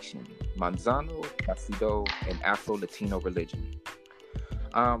Insurrection, Manzano, Placido, and Afro-Latino Religion.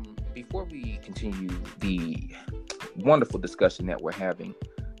 Before we continue the wonderful discussion that we're having,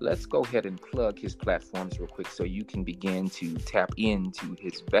 let's go ahead and plug his platforms real quick so you can begin to tap into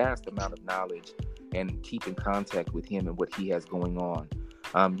his vast amount of knowledge and keep in contact with him and what he has going on.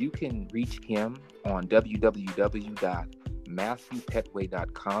 You can reach him on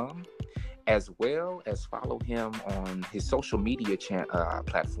www.matthewpetway.com, as well as follow him on his social media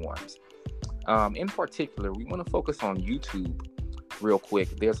platforms. In particular, we want to focus on YouTube real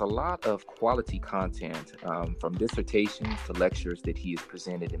quick. There's a lot of quality content, from dissertations to lectures that he has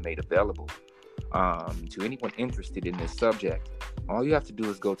presented and made available to anyone interested in this subject. All you have to do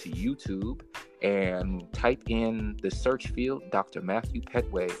is go to YouTube and type in the search field Dr. Matthew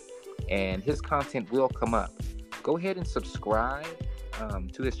Petway, and his content will come up. Go ahead and subscribe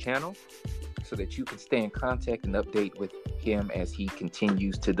to his channel so that you can stay in contact and update with him as he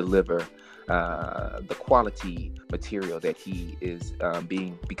continues to deliver the quality material that he is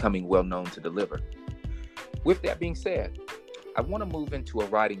becoming well known to deliver. With that being said, I want to move into a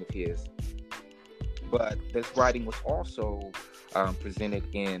writing of his, but this writing was also presented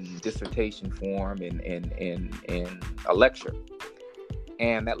in dissertation form and in a lecture.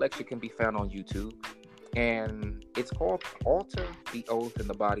 And that lecture can be found on YouTube. And it's called Alter the Oath in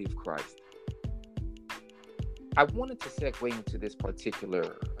the Body of Christ. I wanted to segue into this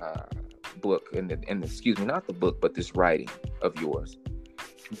particular book, not the book, but this writing of yours,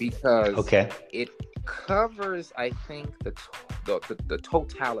 because it covers, I think, the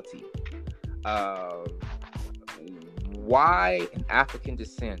totality of why an African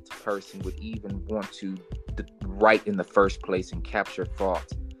descent person would even want to write in the first place and capture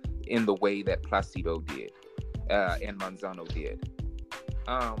thought in the way that Placido did and Manzano did.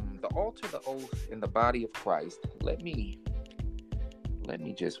 The Alter the Oath in the Body of Christ. Let me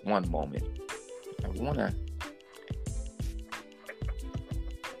just one moment. I want to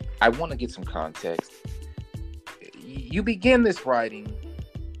I want to get some context. You begin this writing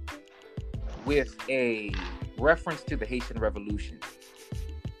with a reference to the Haitian Revolution.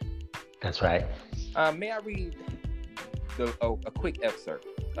 That's right. May I read a quick excerpt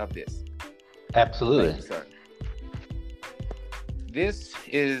of this? Absolutely. Thank you, sir. This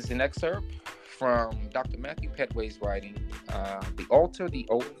is an excerpt from Dr. Matthew Petway's writing, The Altar, the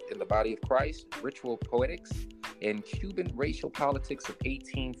Oath, and the Body of Christ, Ritual Poetics, and Cuban Racial Politics of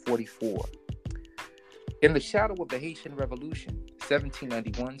 1844. In the shadow of the Haitian Revolution,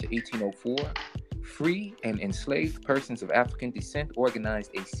 1791 to 1804, free and enslaved persons of African descent organized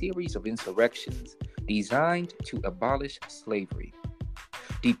a series of insurrections designed to abolish slavery,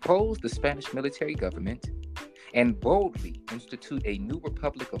 depose the Spanish military government, and boldly institute a new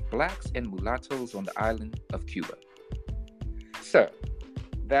republic of blacks and mulattoes on the island of Cuba. Sir,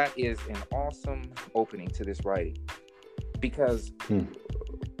 that is an awesome opening to this writing, because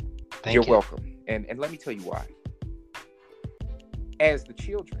you're welcome. And let me tell you why. As the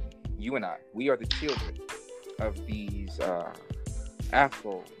children, you and I, we are the children of these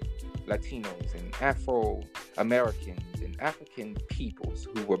Afro-Latinos and Afro-Americans and African peoples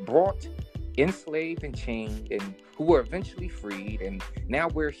who were brought, enslaved and chained, and who were eventually freed, and now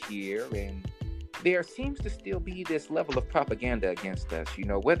we're here, and there seems to still be this level of propaganda against us,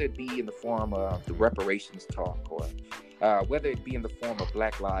 whether it be in the form of the reparations talk, or whether it be in the form of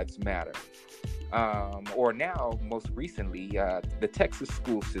Black Lives Matter, or now, most recently, the Texas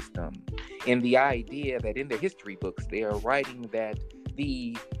school system, and the idea that in their history books, they are writing that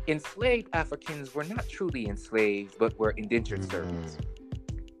the enslaved Africans were not truly enslaved, but were indentured servants.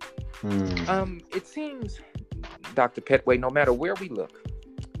 It seems, Dr. Petway, no matter where we look,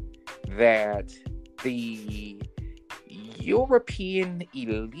 that the European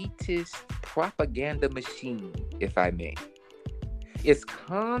elitist propaganda machine, if I may, is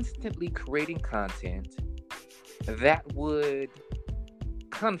constantly creating content that would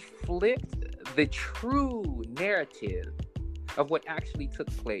conflict the true narrative of what actually took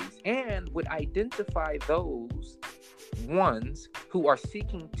place, and would identify those ones who are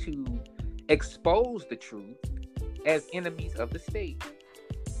seeking to expose the truth as enemies of the state.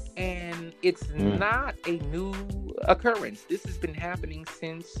 And it's not a new occurrence. This has been happening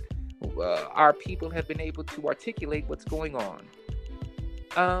since our people have been able to articulate what's going on.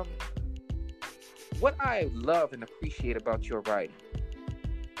 What I love and appreciate about your writing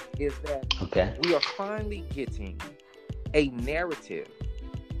is that we are finally getting a narrative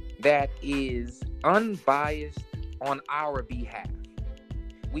that is unbiased on our behalf.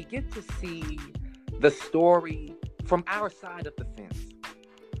 We get to see the story from our side of the fence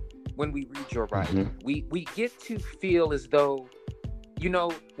when we read your writing. We get to feel as though,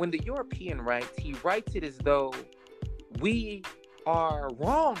 when the European writes, he writes it as though we are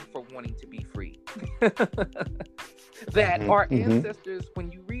wrong for wanting to be free. That our ancestors,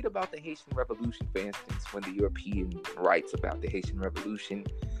 when you read about the Haitian Revolution, for instance, when the European writes about the Haitian Revolution,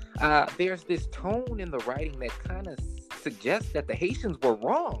 there's this tone in the writing that kind of suggests that the Haitians were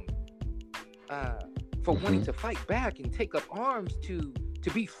wrong for wanting to fight back and take up arms to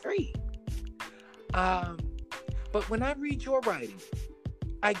be free. But when I read your writing,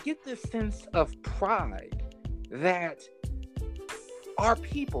 I get this sense of pride that our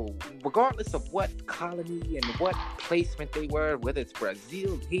people, regardless of what colony and what placement they were, whether it's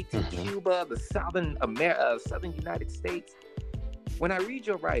Brazil, Haiti, Cuba, the Southern United States, when I read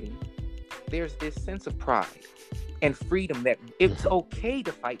your writing, there's this sense of pride and freedom that it's okay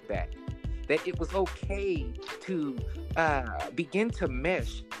to fight back, that it was okay to begin to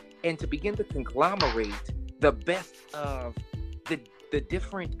mesh and to begin to conglomerate the best of the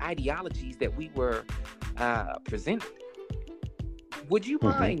different ideologies that we were presented. Would you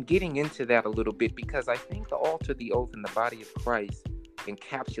mind getting into that a little bit? Because I think the altar, the oath, and the body of Christ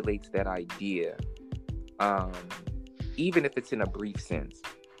encapsulates that idea, even if it's in a brief sense.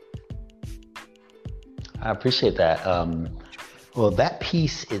 I appreciate that. Well, that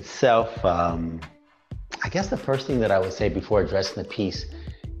piece itself, I guess the first thing that I would say before addressing the piece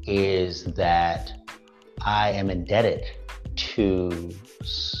is that I am indebted to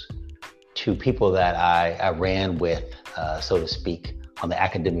people that I ran with, so to speak, on the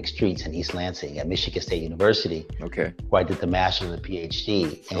academic streets in East Lansing at Michigan State University, where I did the master's and the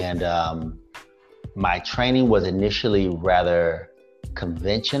PhD. And my training was initially rather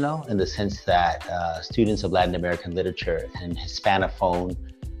conventional in the sense that students of Latin American literature and Hispanophone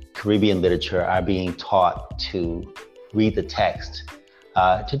Caribbean literature are being taught to read the text,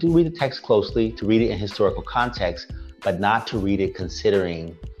 read the text closely, to read it in historical context, but not to read it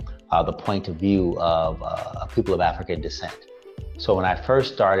considering the point of view of people of African descent. So when I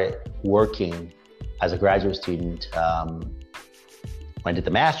first started working as a graduate student, when I did the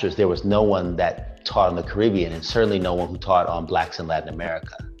master's, there was no one that taught in the Caribbean, and certainly no one who taught on Blacks in Latin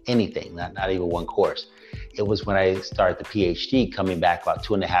America, anything, not even one course. It was when I started the PhD, coming back about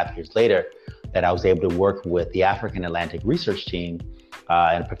 2.5 years later, that I was able to work with the African Atlantic Research Team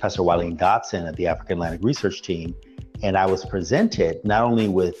and Professor Wileen Dotson at the African Atlantic Research Team. And I was presented not only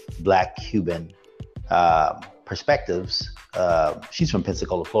with Black Cuban perspectives, she's from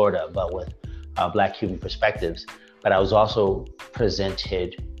Pensacola, Florida, but with Black Cuban perspectives, but I was also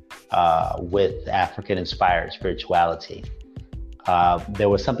presented with African-inspired spirituality. There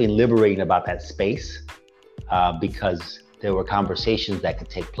was something liberating about that space because there were conversations that could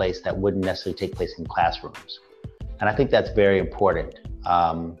take place that wouldn't necessarily take place in classrooms. And I think that's very important.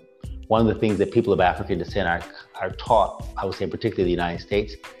 One of the things that people of African descent are taught, I would say particularly in the United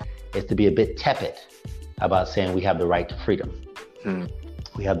States, is to be a bit tepid about saying we have the right to freedom.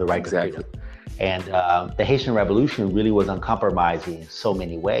 We have the right to freedom. And the Haitian Revolution really was uncompromising in so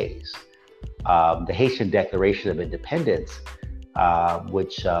many ways. The Haitian Declaration of Independence,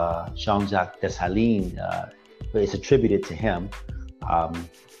 which Jean-Jacques Dessalines is attributed to him.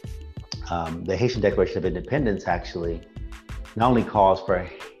 The Haitian Declaration of Independence actually not only calls for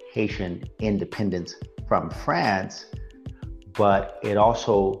Haitian independence from France, but it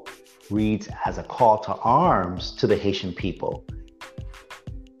also reads as a call to arms to the Haitian people,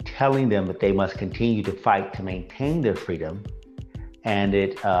 telling them that they must continue to fight to maintain their freedom. And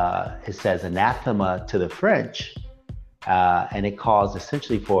it says anathema to the French, and it calls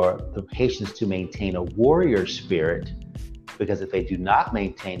essentially for the Haitians to maintain a warrior spirit, because if they do not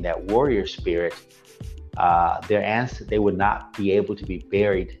maintain that warrior spirit, they would not be able to be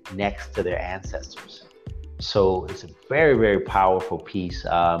buried next to their ancestors. So it's a very, very powerful piece.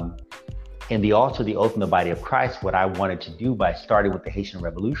 In the Altar, the Oath, and the Body of Christ, what I wanted to do by starting with the Haitian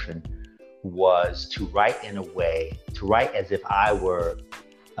Revolution was to write in a way, to write as if I were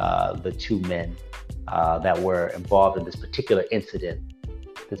the two men that were involved in this particular incident,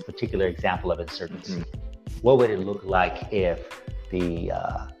 this particular example of insurgency. What would it look like if the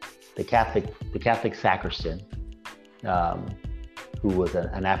Catholic sacristan, who was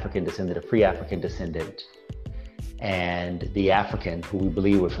an African descendant, a free African descendant, and the African, who we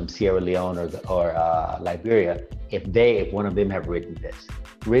believe was from Sierra Leone or Liberia, if one of them had written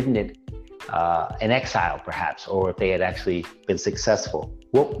it in exile perhaps, or if they had actually been successful,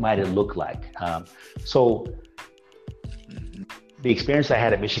 what might it look like? So the experience I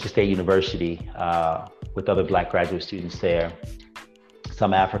had at Michigan State University with other Black graduate students there,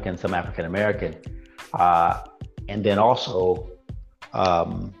 some African, some African-American, and then also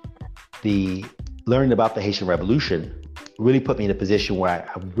the learning about the Haitian Revolution really put me in a position where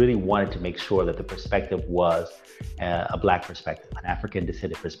I really wanted to make sure that the perspective was a Black perspective, an African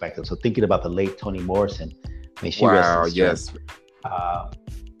descended perspective. So thinking about the late Toni Morrison, may she rest in strength.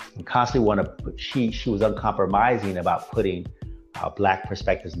 Constantly she was uncompromising about putting Black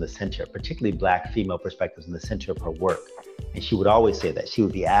perspectives in the center, particularly Black female perspectives in the center of her work. And she would always say that. She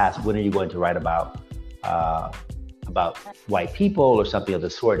would be asked, when are you going to write about white people or something of the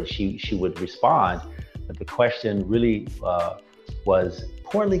sort? And she would respond that the question really was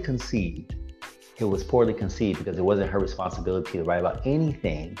poorly conceived. It was poorly conceived because it wasn't her responsibility to write about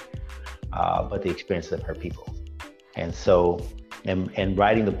anything but the experiences of her people. And so in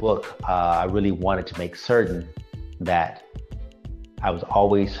writing the book, I really wanted to make certain that I was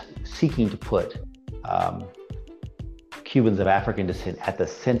always seeking to put Cubans of African descent at the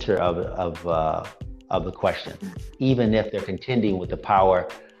center of the question, even if they're contending with a power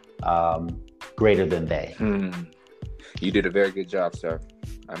greater than they. You did a very good job, sir.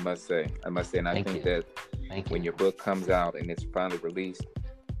 I must say, and I think that when your book comes out and it's finally released,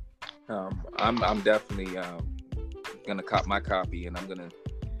 I'm definitely gonna cop my copy, and I'm gonna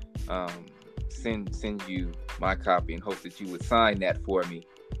send you my copy and hope that you would sign that for me.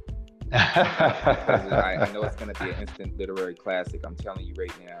 I know it's going to be an instant literary classic. I'm telling you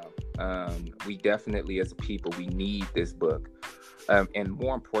right now. We definitely, as a people, we need this book, and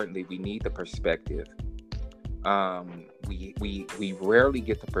more importantly, we need the perspective. We rarely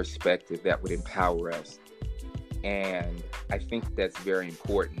get the perspective that would empower us, and I think that's very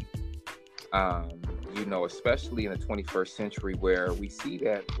important. Especially in the 21st century, where we see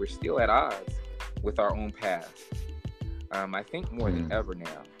that we're still at odds with our own past. I think more than ever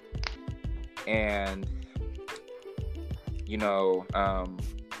now. And,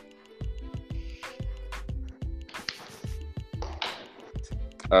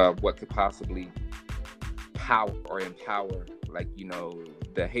 what could possibly power or empower,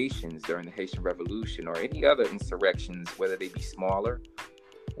 the Haitians during the Haitian Revolution or any other insurrections, whether they be smaller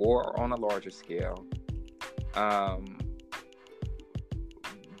or on a larger scale,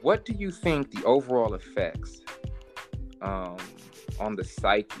 what do you think the overall effects on the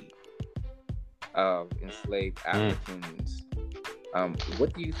psyche of enslaved Africans,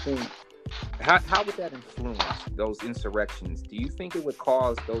 what do you think, how would that influence those insurrections? Do you think it would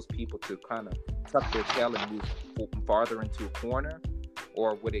cause those people to kind of tuck their tail and move farther into a corner?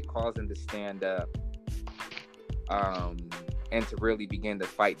 Or would it cause them to stand up and to really begin to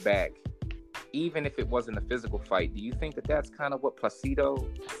fight back? Even if it wasn't a physical fight, do you think that that's kind of what Placido,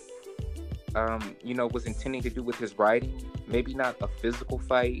 was intending to do with his writing? Maybe not a physical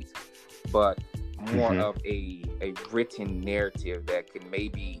fight, but more of a written narrative that can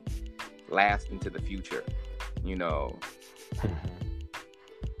maybe last into the future,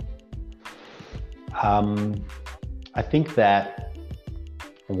 I think that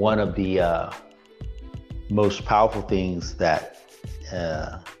one of the most powerful things that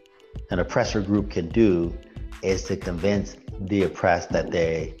an oppressor group can do is to convince the oppressed that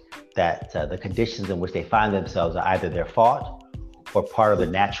the conditions in which they find themselves are either their fault or part of the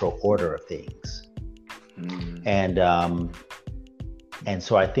natural order of things. And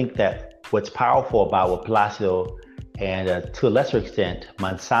so I think that what's powerful about what Palacio and to a lesser extent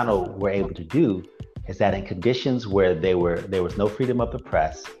Manzano were able to do is that in conditions where there was no freedom of the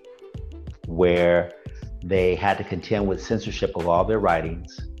press, where they had to contend with censorship of all their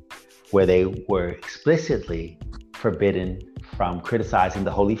writings, where they were explicitly forbidden from criticizing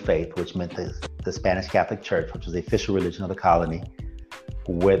the Holy Faith, which meant the Spanish Catholic Church, which was the official religion of the colony,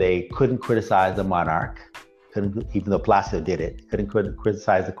 where they couldn't criticize the monarch, even though Palacio did it, couldn't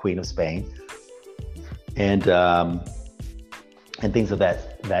criticize the Queen of Spain, and things of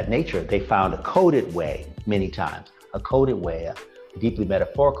that nature. They found a coded way, many times, a deeply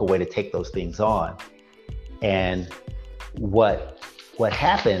metaphorical way to take those things on. And what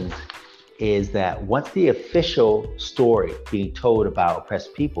happens is that once the official story being told about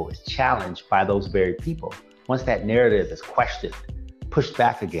oppressed people is challenged by those very people, once that narrative is questioned, pushed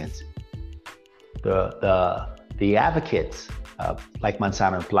back against, the advocates like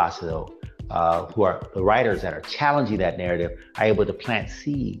Manzano and Palacio, who are the writers that are challenging that narrative, are able to plant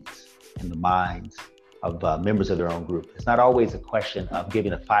seeds in the minds of members of their own group. It's not always a question of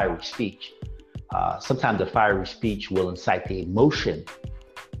giving a fiery speech. Sometimes a fiery speech will incite the emotion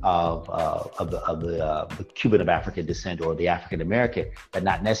of the Cuban of African descent or the African American, but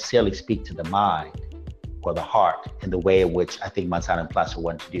not necessarily speak to the mind or the heart in the way in which I think Manzano and Palacio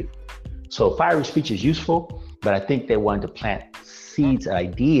wanted to do. So fiery speech is useful, but I think they wanted to plant seeds and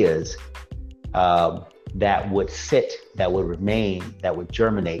ideas that would sit, that would remain, that would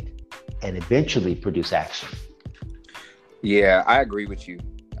germinate, and eventually produce action. Yeah, I agree with you.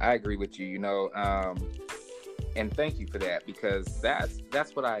 And thank you for that, because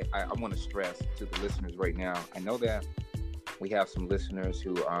that's what I want to stress to the listeners right now. I know that we have some listeners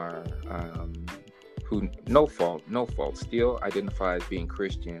who are who no fault still identify as being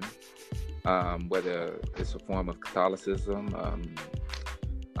Christian, whether it's a form of Catholicism.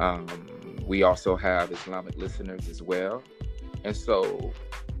 We also have Islamic listeners as well. And so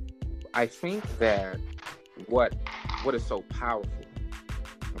I think that what is so powerful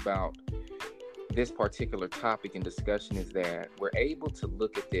about this particular topic and discussion is that we're able to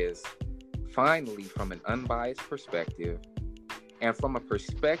look at this finally from an unbiased perspective, and from a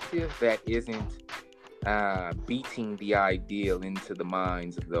perspective that isn't beating the ideal into the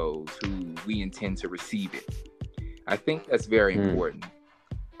minds of those who we intend to receive it. I think that's very important.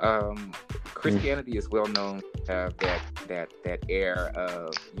 Christianity is well known to have that air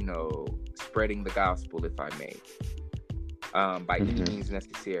of, spreading the gospel, if I may, by any means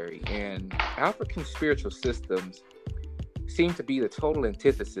necessary. And African spiritual systems seem to be the total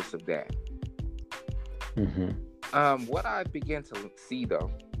antithesis of that. What I began to see,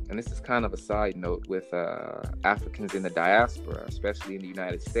 though, and this is kind of a side note with Africans in the diaspora, especially in the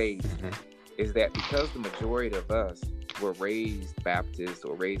United States, is that because the majority of us were raised Baptist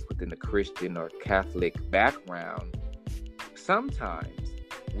or raised within the Christian or Catholic background, sometimes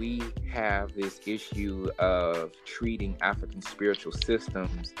we have this issue of treating African spiritual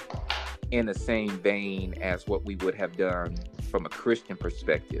systems in the same vein as what we would have done from a Christian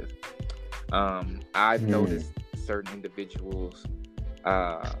perspective. I've noticed certain individuals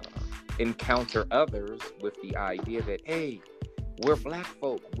encounter others with the idea that, hey, we're Black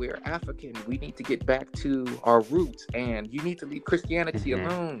folk, we're African, we need to get back to our roots, and you need to leave Christianity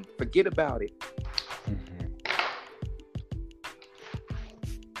alone, forget about it.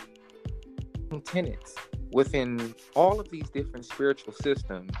 Tenets within all of these different spiritual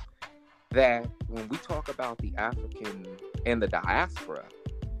systems, that when we talk about the African and the diaspora,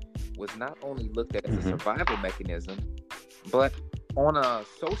 was not only looked at as a survival mechanism, but on a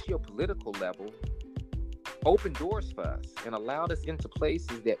socio-political level, opened doors for us and allowed us into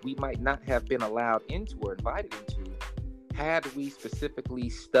places that we might not have been allowed into or invited into had we specifically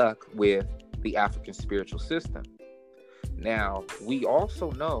stuck with the African spiritual system. Now, we also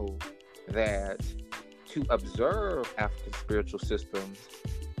know that to observe African spiritual systems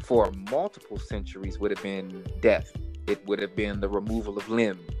for multiple centuries would have been death. It would have been the removal of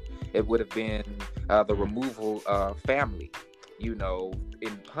limbs. It would have been the removal of family,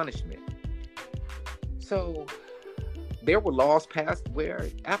 in punishment. So there were laws passed where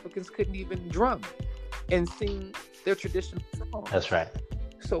Africans couldn't even drum and sing their traditional songs. That's right.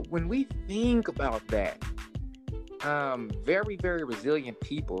 So when we think about that, very, very resilient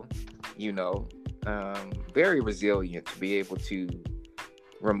people, very resilient to be able to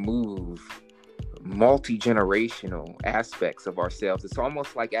remove multi-generational aspects of ourselves. It's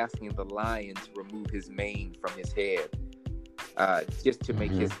almost like asking the lion to remove his mane from his head, just to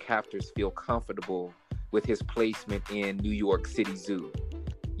make his captors feel comfortable with his placement in New York City Zoo.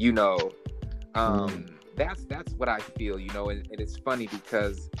 That's what I feel, and it's funny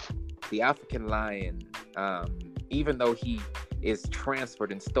because the African lion, even though he is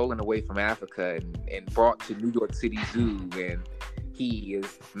transferred and stolen away from Africa and brought to New York City Zoo, and he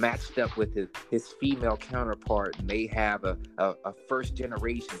is matched up with his female counterpart, and they have a first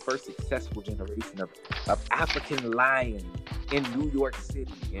successful generation of African lion in New York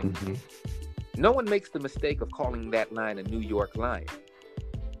City. And no one makes the mistake of calling that lion a New York lion.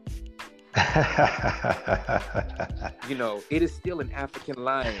 It is still an African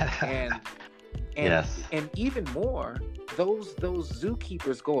lion, and yes. And even more, those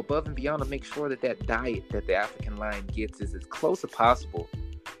zookeepers go above and beyond to make sure that diet that the African lion gets is as close as possible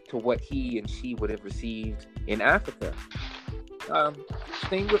to what he and she would have received in Africa.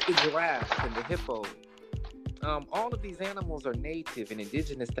 Same with the giraffe and the hippo. All of these animals are native and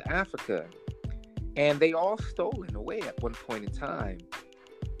indigenous to Africa, and they all stolen away at one point in time.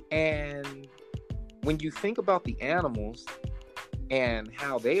 And when you think about the animals and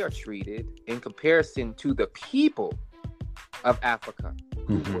how they are treated in comparison to the people of Africa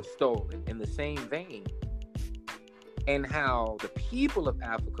who were stolen in the same vein, and how the people of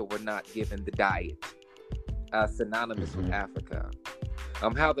Africa were not given the diet synonymous with Africa,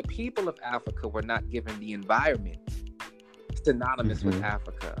 how the people of Africa were not given the environment synonymous with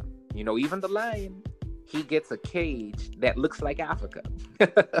Africa. Even the lion, he gets a cage that looks like Africa.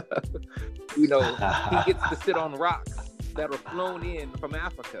 He gets to sit on rocks that are flown in from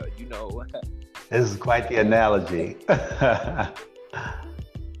Africa, This is quite the analogy.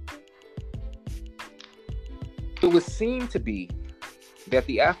 It would seem to be that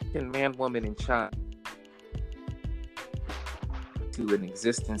the African man, woman, and child to an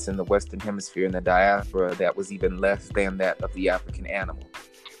existence in the Western Hemisphere in the diaspora that was even less than that of the African animal.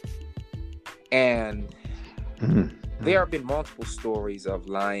 And there have been multiple stories of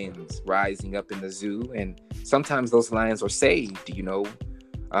lions rising up in the zoo, and sometimes those lions are saved,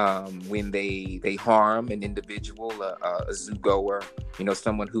 when they harm an individual, a zoogoer,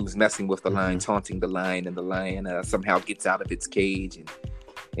 someone who's messing with the lion, taunting the lion, and the lion somehow gets out of its cage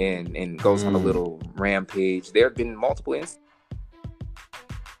and goes on a little rampage. There have been multiple instances.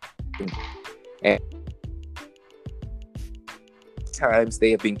 And times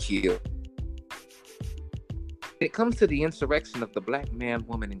they have been killed. When it comes to the insurrection of the black man,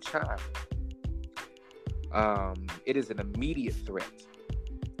 woman, and child, it is an immediate threat.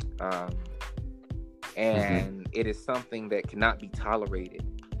 And it is something that cannot be tolerated.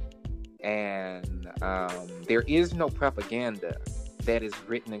 And there is no propaganda that is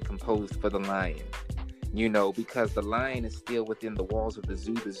written and composed for the lion, because the lion is still within the walls of the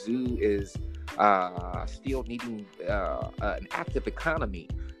zoo. The zoo is still needing an active economy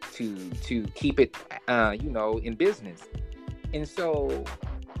to keep it, in business. And so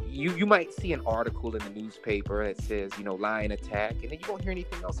you might see an article in the newspaper that says, lion attack, and then you won't hear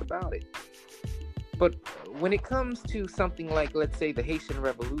anything else about it. But when it comes to something like, let's say, the Haitian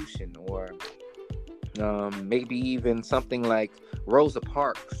Revolution, or maybe even something like Rosa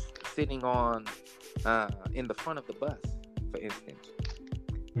Parks sitting on in the front of the bus, for instance,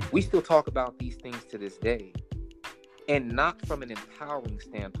 we still talk about these things to this day. And not from an empowering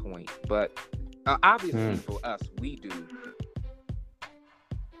standpoint, but obviously for us, we do.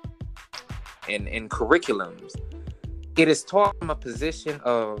 In curriculums, it is taught from a position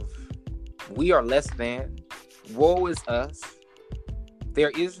of we are less than, woe is us,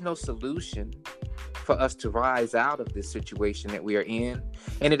 there is no solution, for us to rise out of this situation that we are in.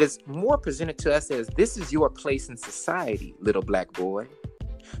 And it is more presented to us as, this is your place in society, little black boy.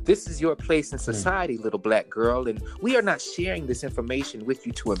 This is your place in society, little black girl. And we are not sharing this information with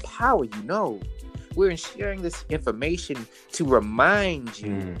you to empower you. No, we're sharing this information to remind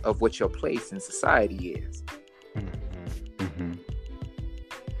you of what your place in society is.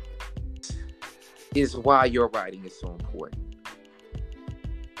 Is why your writing is so important.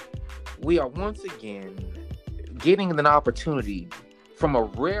 We are once again getting an opportunity from a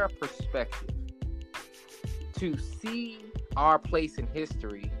rare perspective to see our place in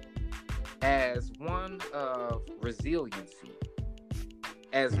history as one of resiliency,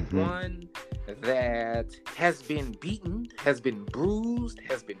 as one that has been beaten, has been bruised,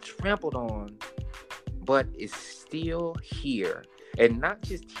 has been trampled on, but is still here. And not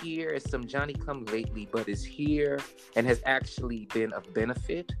just here as some Johnny-come-lately, but is here and has actually been of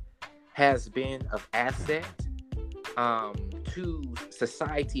benefit, has been of asset to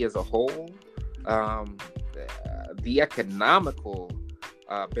society as a whole. The economical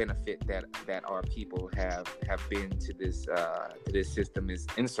benefit that our people have been to this system is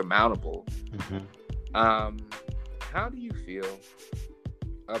insurmountable. How do you feel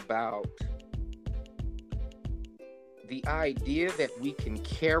about the idea that we can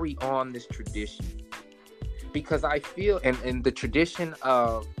carry on this tradition? Because I feel, and the tradition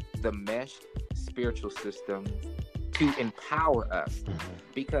of the meshed spiritual system to empower us.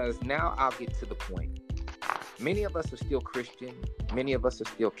 Because now I'll get to the point. Many of us are still Christian, many of us are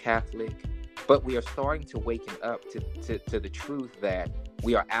still Catholic, but we are starting to waken up to the truth that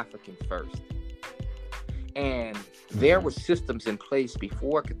we are African first. And there were systems in place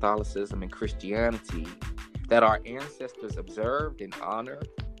before Catholicism and Christianity that our ancestors observed and honored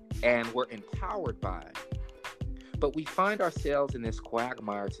and were empowered by. But we find ourselves in this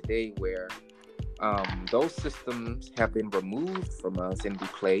quagmire today where those systems have been removed from us and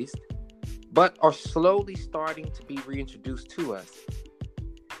replaced, but are slowly starting to be reintroduced to us.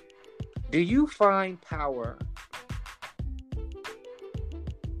 Do you find power?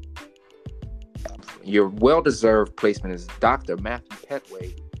 Your well-deserved placement is Dr. Matthew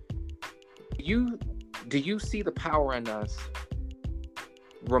Petway. Do you see the power in us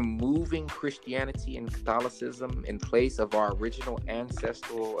removing Christianity and Catholicism in place of our original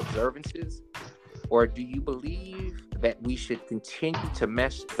ancestral observances? Or do you believe that we should continue to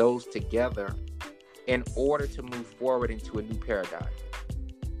mesh those together in order to move forward into a new paradigm?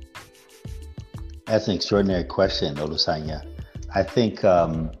 That's an extraordinary question, Olusanya. I think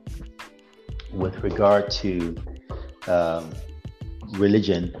with regard to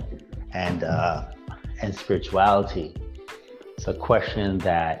religion and spirituality, it's a question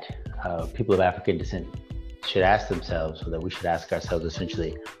that people of African descent should ask themselves, or that we should ask ourselves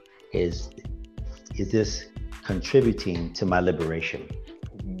essentially, is this contributing to my liberation?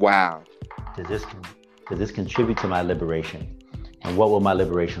 Wow. Does this contribute to my liberation? And what will my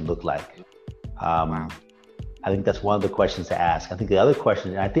liberation look like? Wow. I think that's one of the questions to ask. I think the other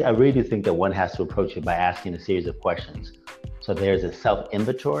question, I really do think that one has to approach it by asking a series of questions. So there's a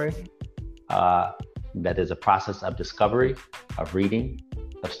self-inventory, that is a process of discovery, of reading,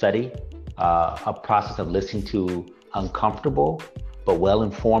 of study, a process of listening to uncomfortable but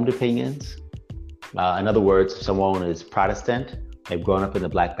well-informed opinions. In other words, if someone is Protestant, they've grown up in the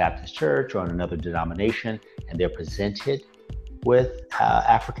Black Baptist Church or in another denomination, and they're presented with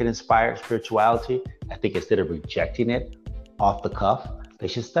African-inspired spirituality, I think instead of rejecting it off the cuff, they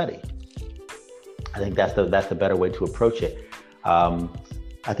should study. I think that's the better way to approach it.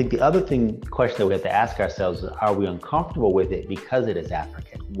 I think the other question that we have to ask ourselves is, are we uncomfortable with it because it is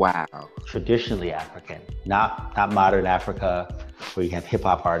African? Wow. Traditionally African, not modern Africa where you have hip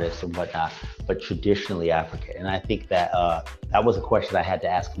hop artists and whatnot, but traditionally African. And I think that that was a question I had to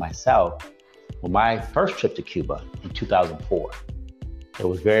ask myself on my first trip to Cuba in 2004. It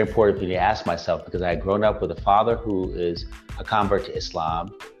was very important for me to ask myself, because I had grown up with a father who is a convert to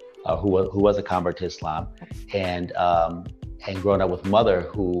Islam, who was a convert to Islam, and grown up with a mother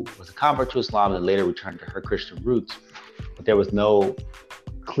who was a convert to Islam and later returned to her Christian roots. But there was no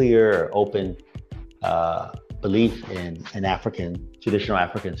clear or open belief in traditional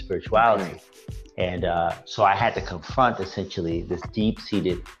African spirituality. And so I had to confront essentially this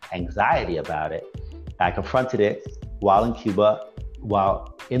deep-seated anxiety about it. I confronted it while in Cuba,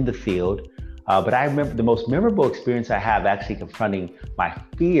 while in the field. But I remember the most memorable experience I have actually confronting my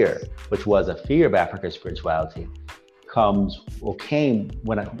fear, which was a fear of African spirituality, came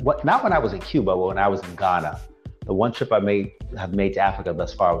not when I was in Cuba, but when I was in Ghana. The one trip I have made to Africa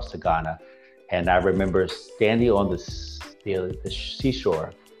thus far was to Ghana. And I remember standing on the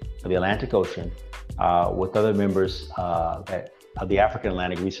seashore of the Atlantic Ocean with other members of the African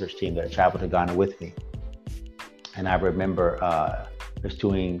Atlantic research team that traveled to Ghana with me. And I remember just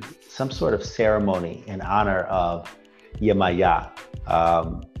doing some sort of ceremony in honor of Yemaya,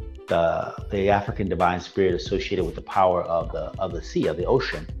 the African divine spirit associated with the power of the sea, of the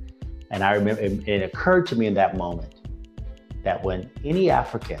ocean. And I remember it occurred to me in that moment that when any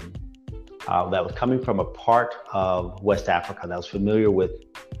African that was coming from a part of West Africa that was familiar with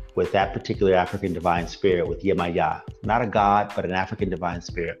that particular African divine spirit, with Yemaya, not a god, but an African divine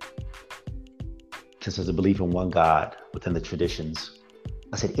spirit, since there's a belief in one God within the traditions.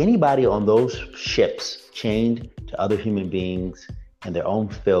 I said, anybody on those ships chained to other human beings and their own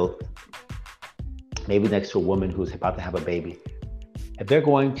filth, maybe next to a woman who's about to have a baby, if they're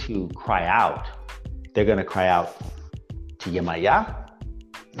going to cry out, they're going to cry out to Yemaya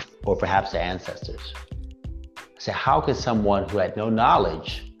or perhaps the ancestors. I said, how could someone who had no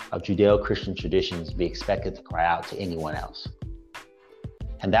knowledge of Judeo-Christian traditions be expected to cry out to anyone else?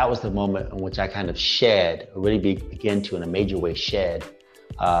 And that was the moment in which I kind of began to, in a major way, shed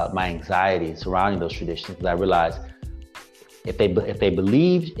my anxiety surrounding those traditions, because I realized if they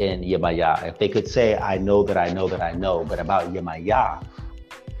believed in Yemaya, if they could say, I know that I know that I know, but about Yemaya,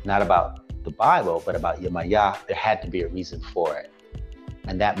 not about the Bible, but about Yemaya, there had to be a reason for it.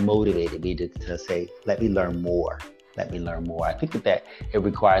 And that motivated me to say, let me learn more. Let me learn more. I think that it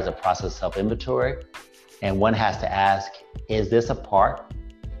requires a process of self-inventory, and one has to ask, is this a part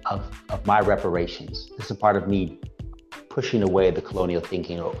of my reparations? This is a part of me pushing away the colonial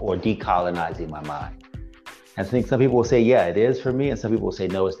thinking or decolonizing my mind. And I think some people will say, yeah, it is for me, and some people will say,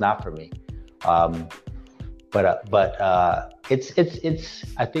 no, it's not for me. But it's.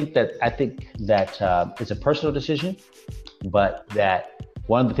 I think that it's a personal decision, but that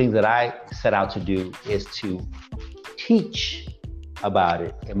one of the things that I set out to do is to teach about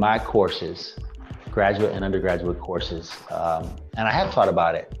it in my courses, graduate and undergraduate courses, and I have taught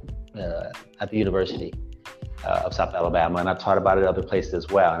about it at the University of South Alabama, and I've taught about it other places as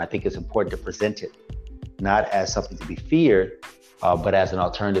well. And I think it's important to present it not as something to be feared, but as an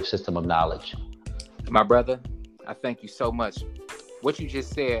alternative system of knowledge. My brother, I thank you so much. What you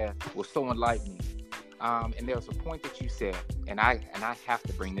just said was so enlightening. And there was a point that you said, and I have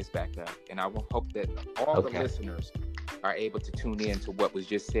to bring this back up, and I will hope that all the listeners are able to tune in to what was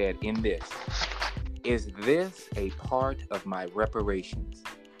just said in this. Is this a part of my reparations?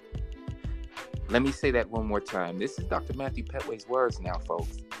 Let me say that one more time. This is Dr. Matthew Petway's words now,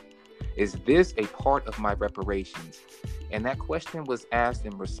 folks. Is this a part of my reparations? And that question was asked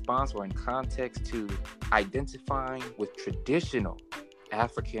in response or in context to identifying with traditional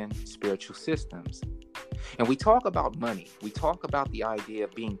African spiritual systems. And we talk about money. We talk about the idea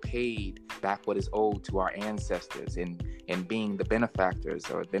of being paid back what is owed to our ancestors and being the benefactors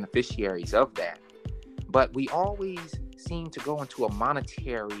or beneficiaries of that. But we always seem to go into a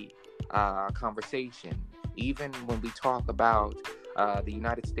monetary conversation, even when we talk about the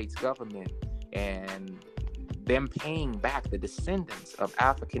United States government and them paying back the descendants of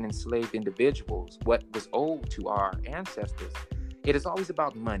African enslaved individuals what was owed to our ancestors. It is always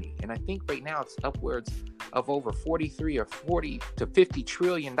about money. And I think right now it's upwards of over 43 or 40 to 50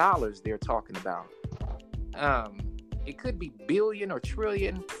 trillion dollars they're talking about. It could be billion or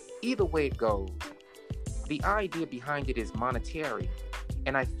trillion, either way it goes. The idea behind it is monetary.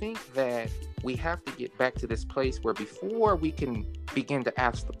 And I think that we have to get back to this place where before we can begin to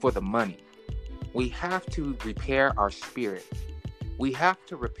ask for the money, we have to repair our spirit. We have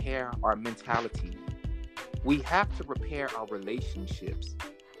to repair our mentality. We have to repair our relationships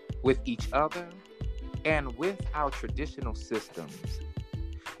with each other and with our traditional systems.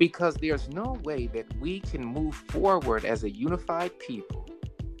 Because there's no way that we can move forward as a unified people,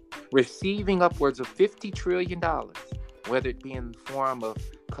 receiving upwards of $50 trillion, whether it be in the form of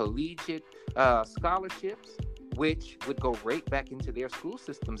collegiate scholarships, which would go right back into their school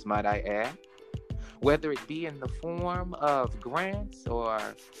systems, might I add, whether it be in the form of grants or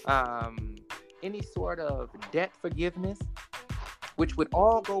any sort of debt forgiveness, which would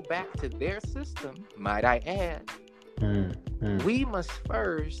all go back to their system, might I add. We must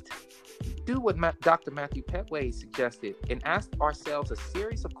first do what Dr. Matthew Petway suggested and ask ourselves a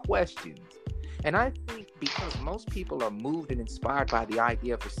series of questions. And I think because most people are moved and inspired by the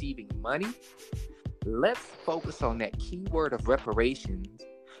idea of receiving money, let's focus on that key word of reparations.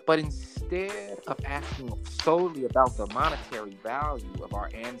 But instead of asking solely about the monetary value of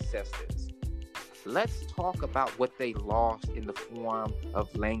our ancestors, let's talk about what they lost in the form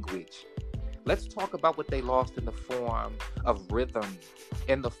of language. Let's talk about what they lost in the form of rhythm,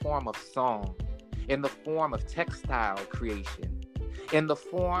 in the form of song, in the form of textile creation, in the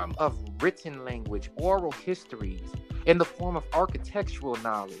form of written language, oral histories, in the form of architectural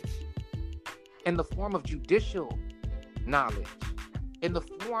knowledge, in the form of judicial knowledge, in the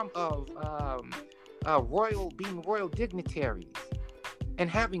form of being royal dignitaries, and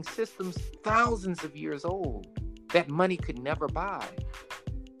having systems thousands of years old that money could never buy.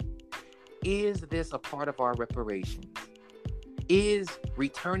 Is this a part of our reparations? Is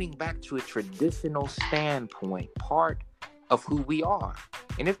returning back to a traditional standpoint part of who we are?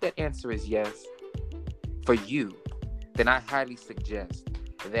 And if that answer is yes, for you, then I highly suggest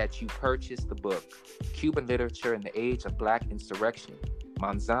that you purchase the book, Cuban Literature in the Age of Black Insurrection,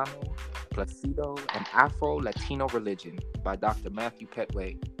 Manzano, Placido, and Afro-Latino Religion by Dr. Matthew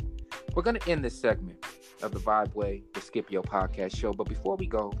Petway. We're going to end this segment of the Vibe Way, the Scipio podcast show. But before we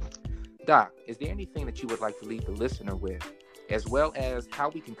go, Doc, is there anything that you would like to leave the listener with, as well as how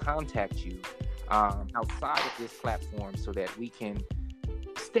we can contact you outside of this platform so that we can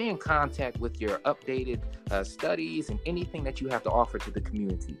stay in contact with your updated studies and anything that you have to offer to the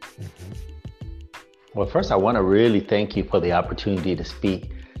community? Well, first, I want to really thank you for the opportunity to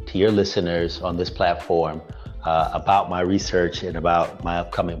speak to your listeners on this platform about my research and about my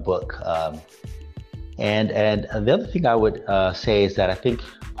upcoming book. And the other thing I would say is that I think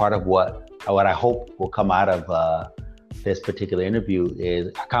part of what I hope will come out of this particular interview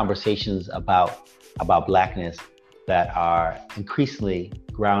is conversations about Blackness that are increasingly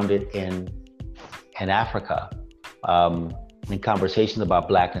grounded in Africa, and conversations about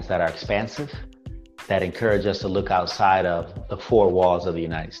Blackness that are expansive, that encourage us to look outside of the four walls of the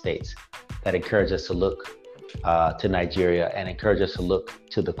United States, that encourage us to look to Nigeria, and encourage us to look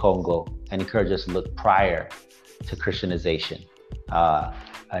to the Congo, and encourage us to look prior to Christianization,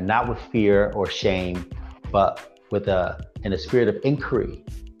 not with fear or shame, but in a spirit of inquiry,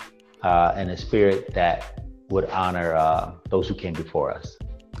 and a spirit that would honor those who came before us.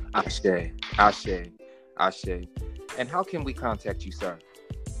 Ashe, Ashe, Ashe. And how can we contact you, sir?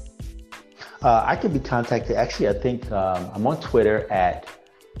 I can be contacted. Actually, I think I'm on Twitter at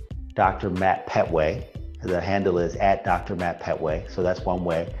Dr. Matt Petway. The handle is at Dr. Matt Petway. So that's one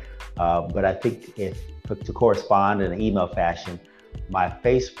way. But I think to correspond in an email fashion, my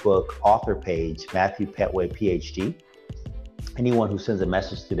Facebook author page, Matthew Petway, PhD. Anyone who sends a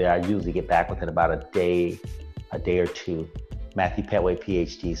message to there, I usually get back within about a day or two. Matthew Petway,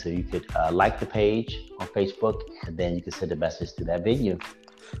 PhD. So you could like the page on Facebook, and then you can send a message to that venue.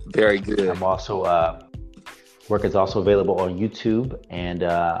 Very good. I'm also work is also available on YouTube, and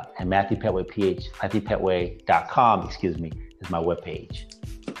Matthew Petway MatthewPetway.com, is my webpage.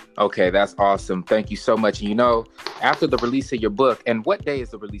 Okay, that's awesome. Thank you so much. And after the release of your book, and what day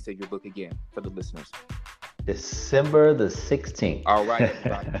is the release of your book again for the listeners? December the 16th. All right,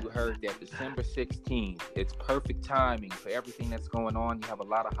 everybody, you heard that. December 16th. It's perfect timing for everything that's going on. You have a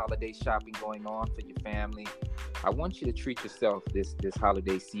lot of holiday shopping going on for your family. I want you to treat yourself this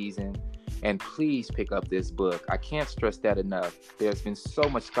holiday season, and please pick up this book. I can't stress that enough. There's been so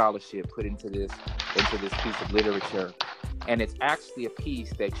much scholarship put into this piece of literature, and it's actually a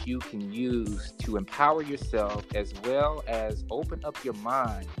piece that you can use to empower yourself, as well as open up your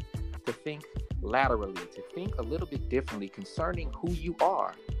mind to think laterally, to think a little bit differently concerning who you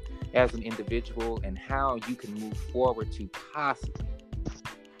are as an individual and how you can move forward to possibly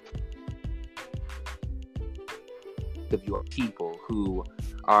of your people who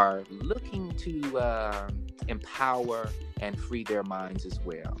are looking to empower and free their minds as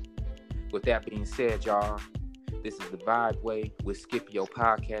well. With that being said, y'all, this is the Vibe Way with Scipio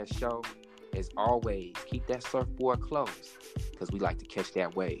podcast show. As always, keep that surfboard close, because we like to catch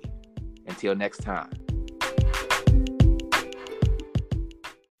that wave. Until next time.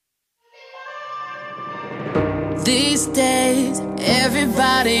 These days,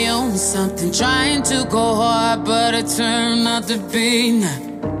 everybody owns something, trying to go hard, but it turned out to be.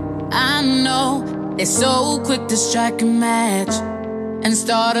 I know they're so quick to strike a match and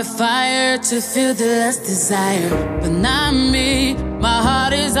start a fire to feel the less desire, but not me. My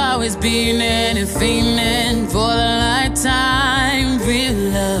heart is always beating and fiending for the lifetime real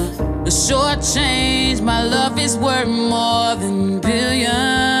love. A short change, my love is worth more than a billion.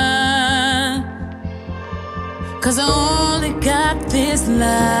 'Cause I only got this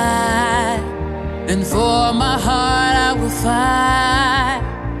life, and for my heart I will fight.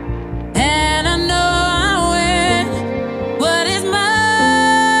 And I know I win what is mine.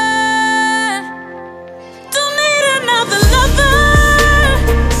 Don't need another lover.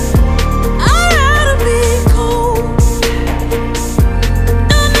 I'd rather be cold.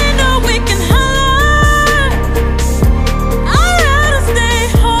 Don't need no weekend high. I'd rather stay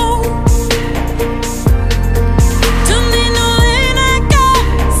home. Don't need no late night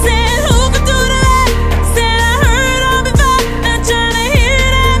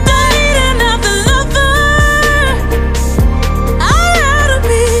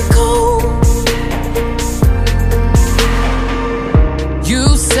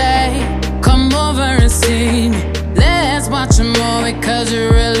cause you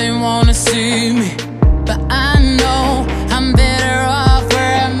really wanna see me. But I know I'm better off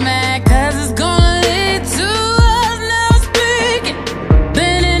where I'm at, cause it's gonna lead to us now speaking.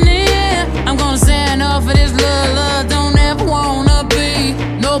 Then in the end, I'm gonna say enough of this love, don't ever wanna be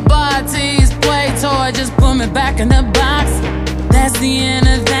nobody's play toy, just put me back in the box. That's the end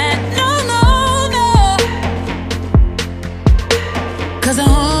of that, no, cause I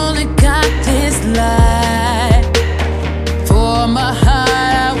only got this life. For my heart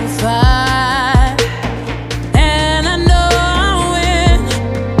I will fight, and I know I'll win,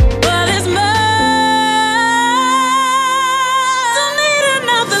 but it's mine. Don't need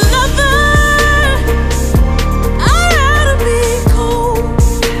another lover, I'd rather be cold.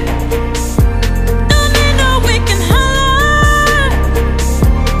 Don't need no weekend holler,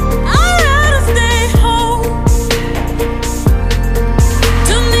 I'd rather stay home.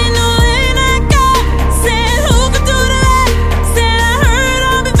 Don't need no late night guy saying who could do that. Said I heard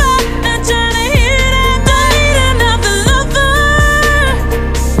all before, not trying to hear that. Don't need another lover,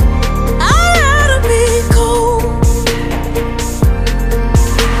 I'd rather be cold.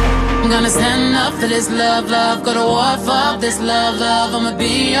 I'm gonna stand up for this love, go to war for this love. I'ma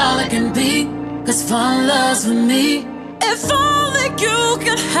be all I can be, cause fun love's for me. If only you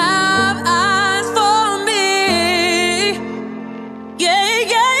could have eyes for me.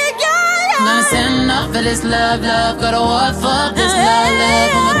 I'm gonna stand up for this love, go to war for this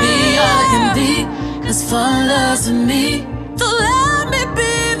love. I'ma be all I can be, cause fun love's for me. So let me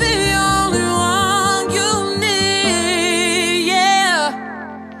be the only one you need, yeah.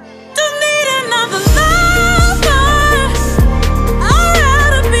 Don't need another lover, I'd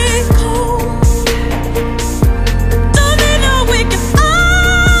rather be cold. Don't need no weekend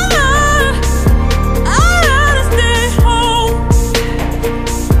holler, I'd rather stay home.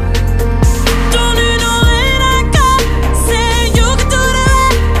 Don't need no late night guy saying you can do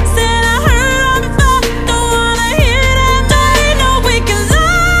that. Said I heard all before, don't wanna hear that. Don't need no weekend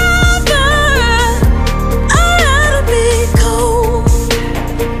lover, I'd rather be cold.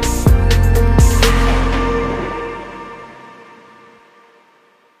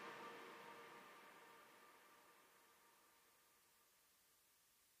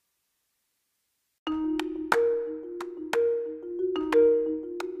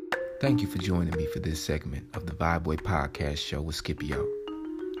 Thank you for joining me for this segment of the Vibeway Podcast Show with Scipio.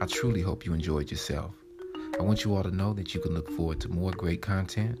 I truly hope you enjoyed yourself. I want you all to know that you can look forward to more great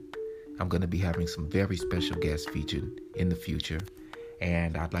content. I'm going to be having some very special guests featured in the future,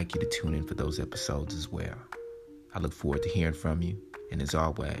 and I'd like you to tune in for those episodes as well. I look forward to hearing from you, and as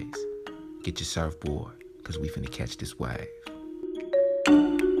always, get your surfboard, because we finna catch this wave.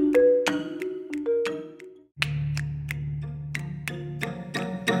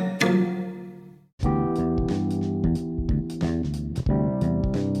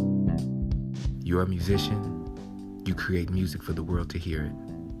 You're a musician, you create music for the world to hear it.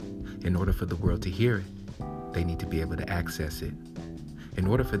 In order for the world to hear it, they need to be able to access it. In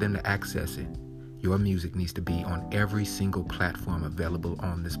order for them to access it, your music needs to be on every single platform available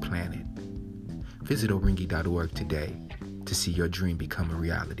on this planet. Visit Oringi.org today to see your dream become a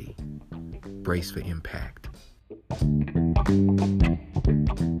reality. Brace for impact.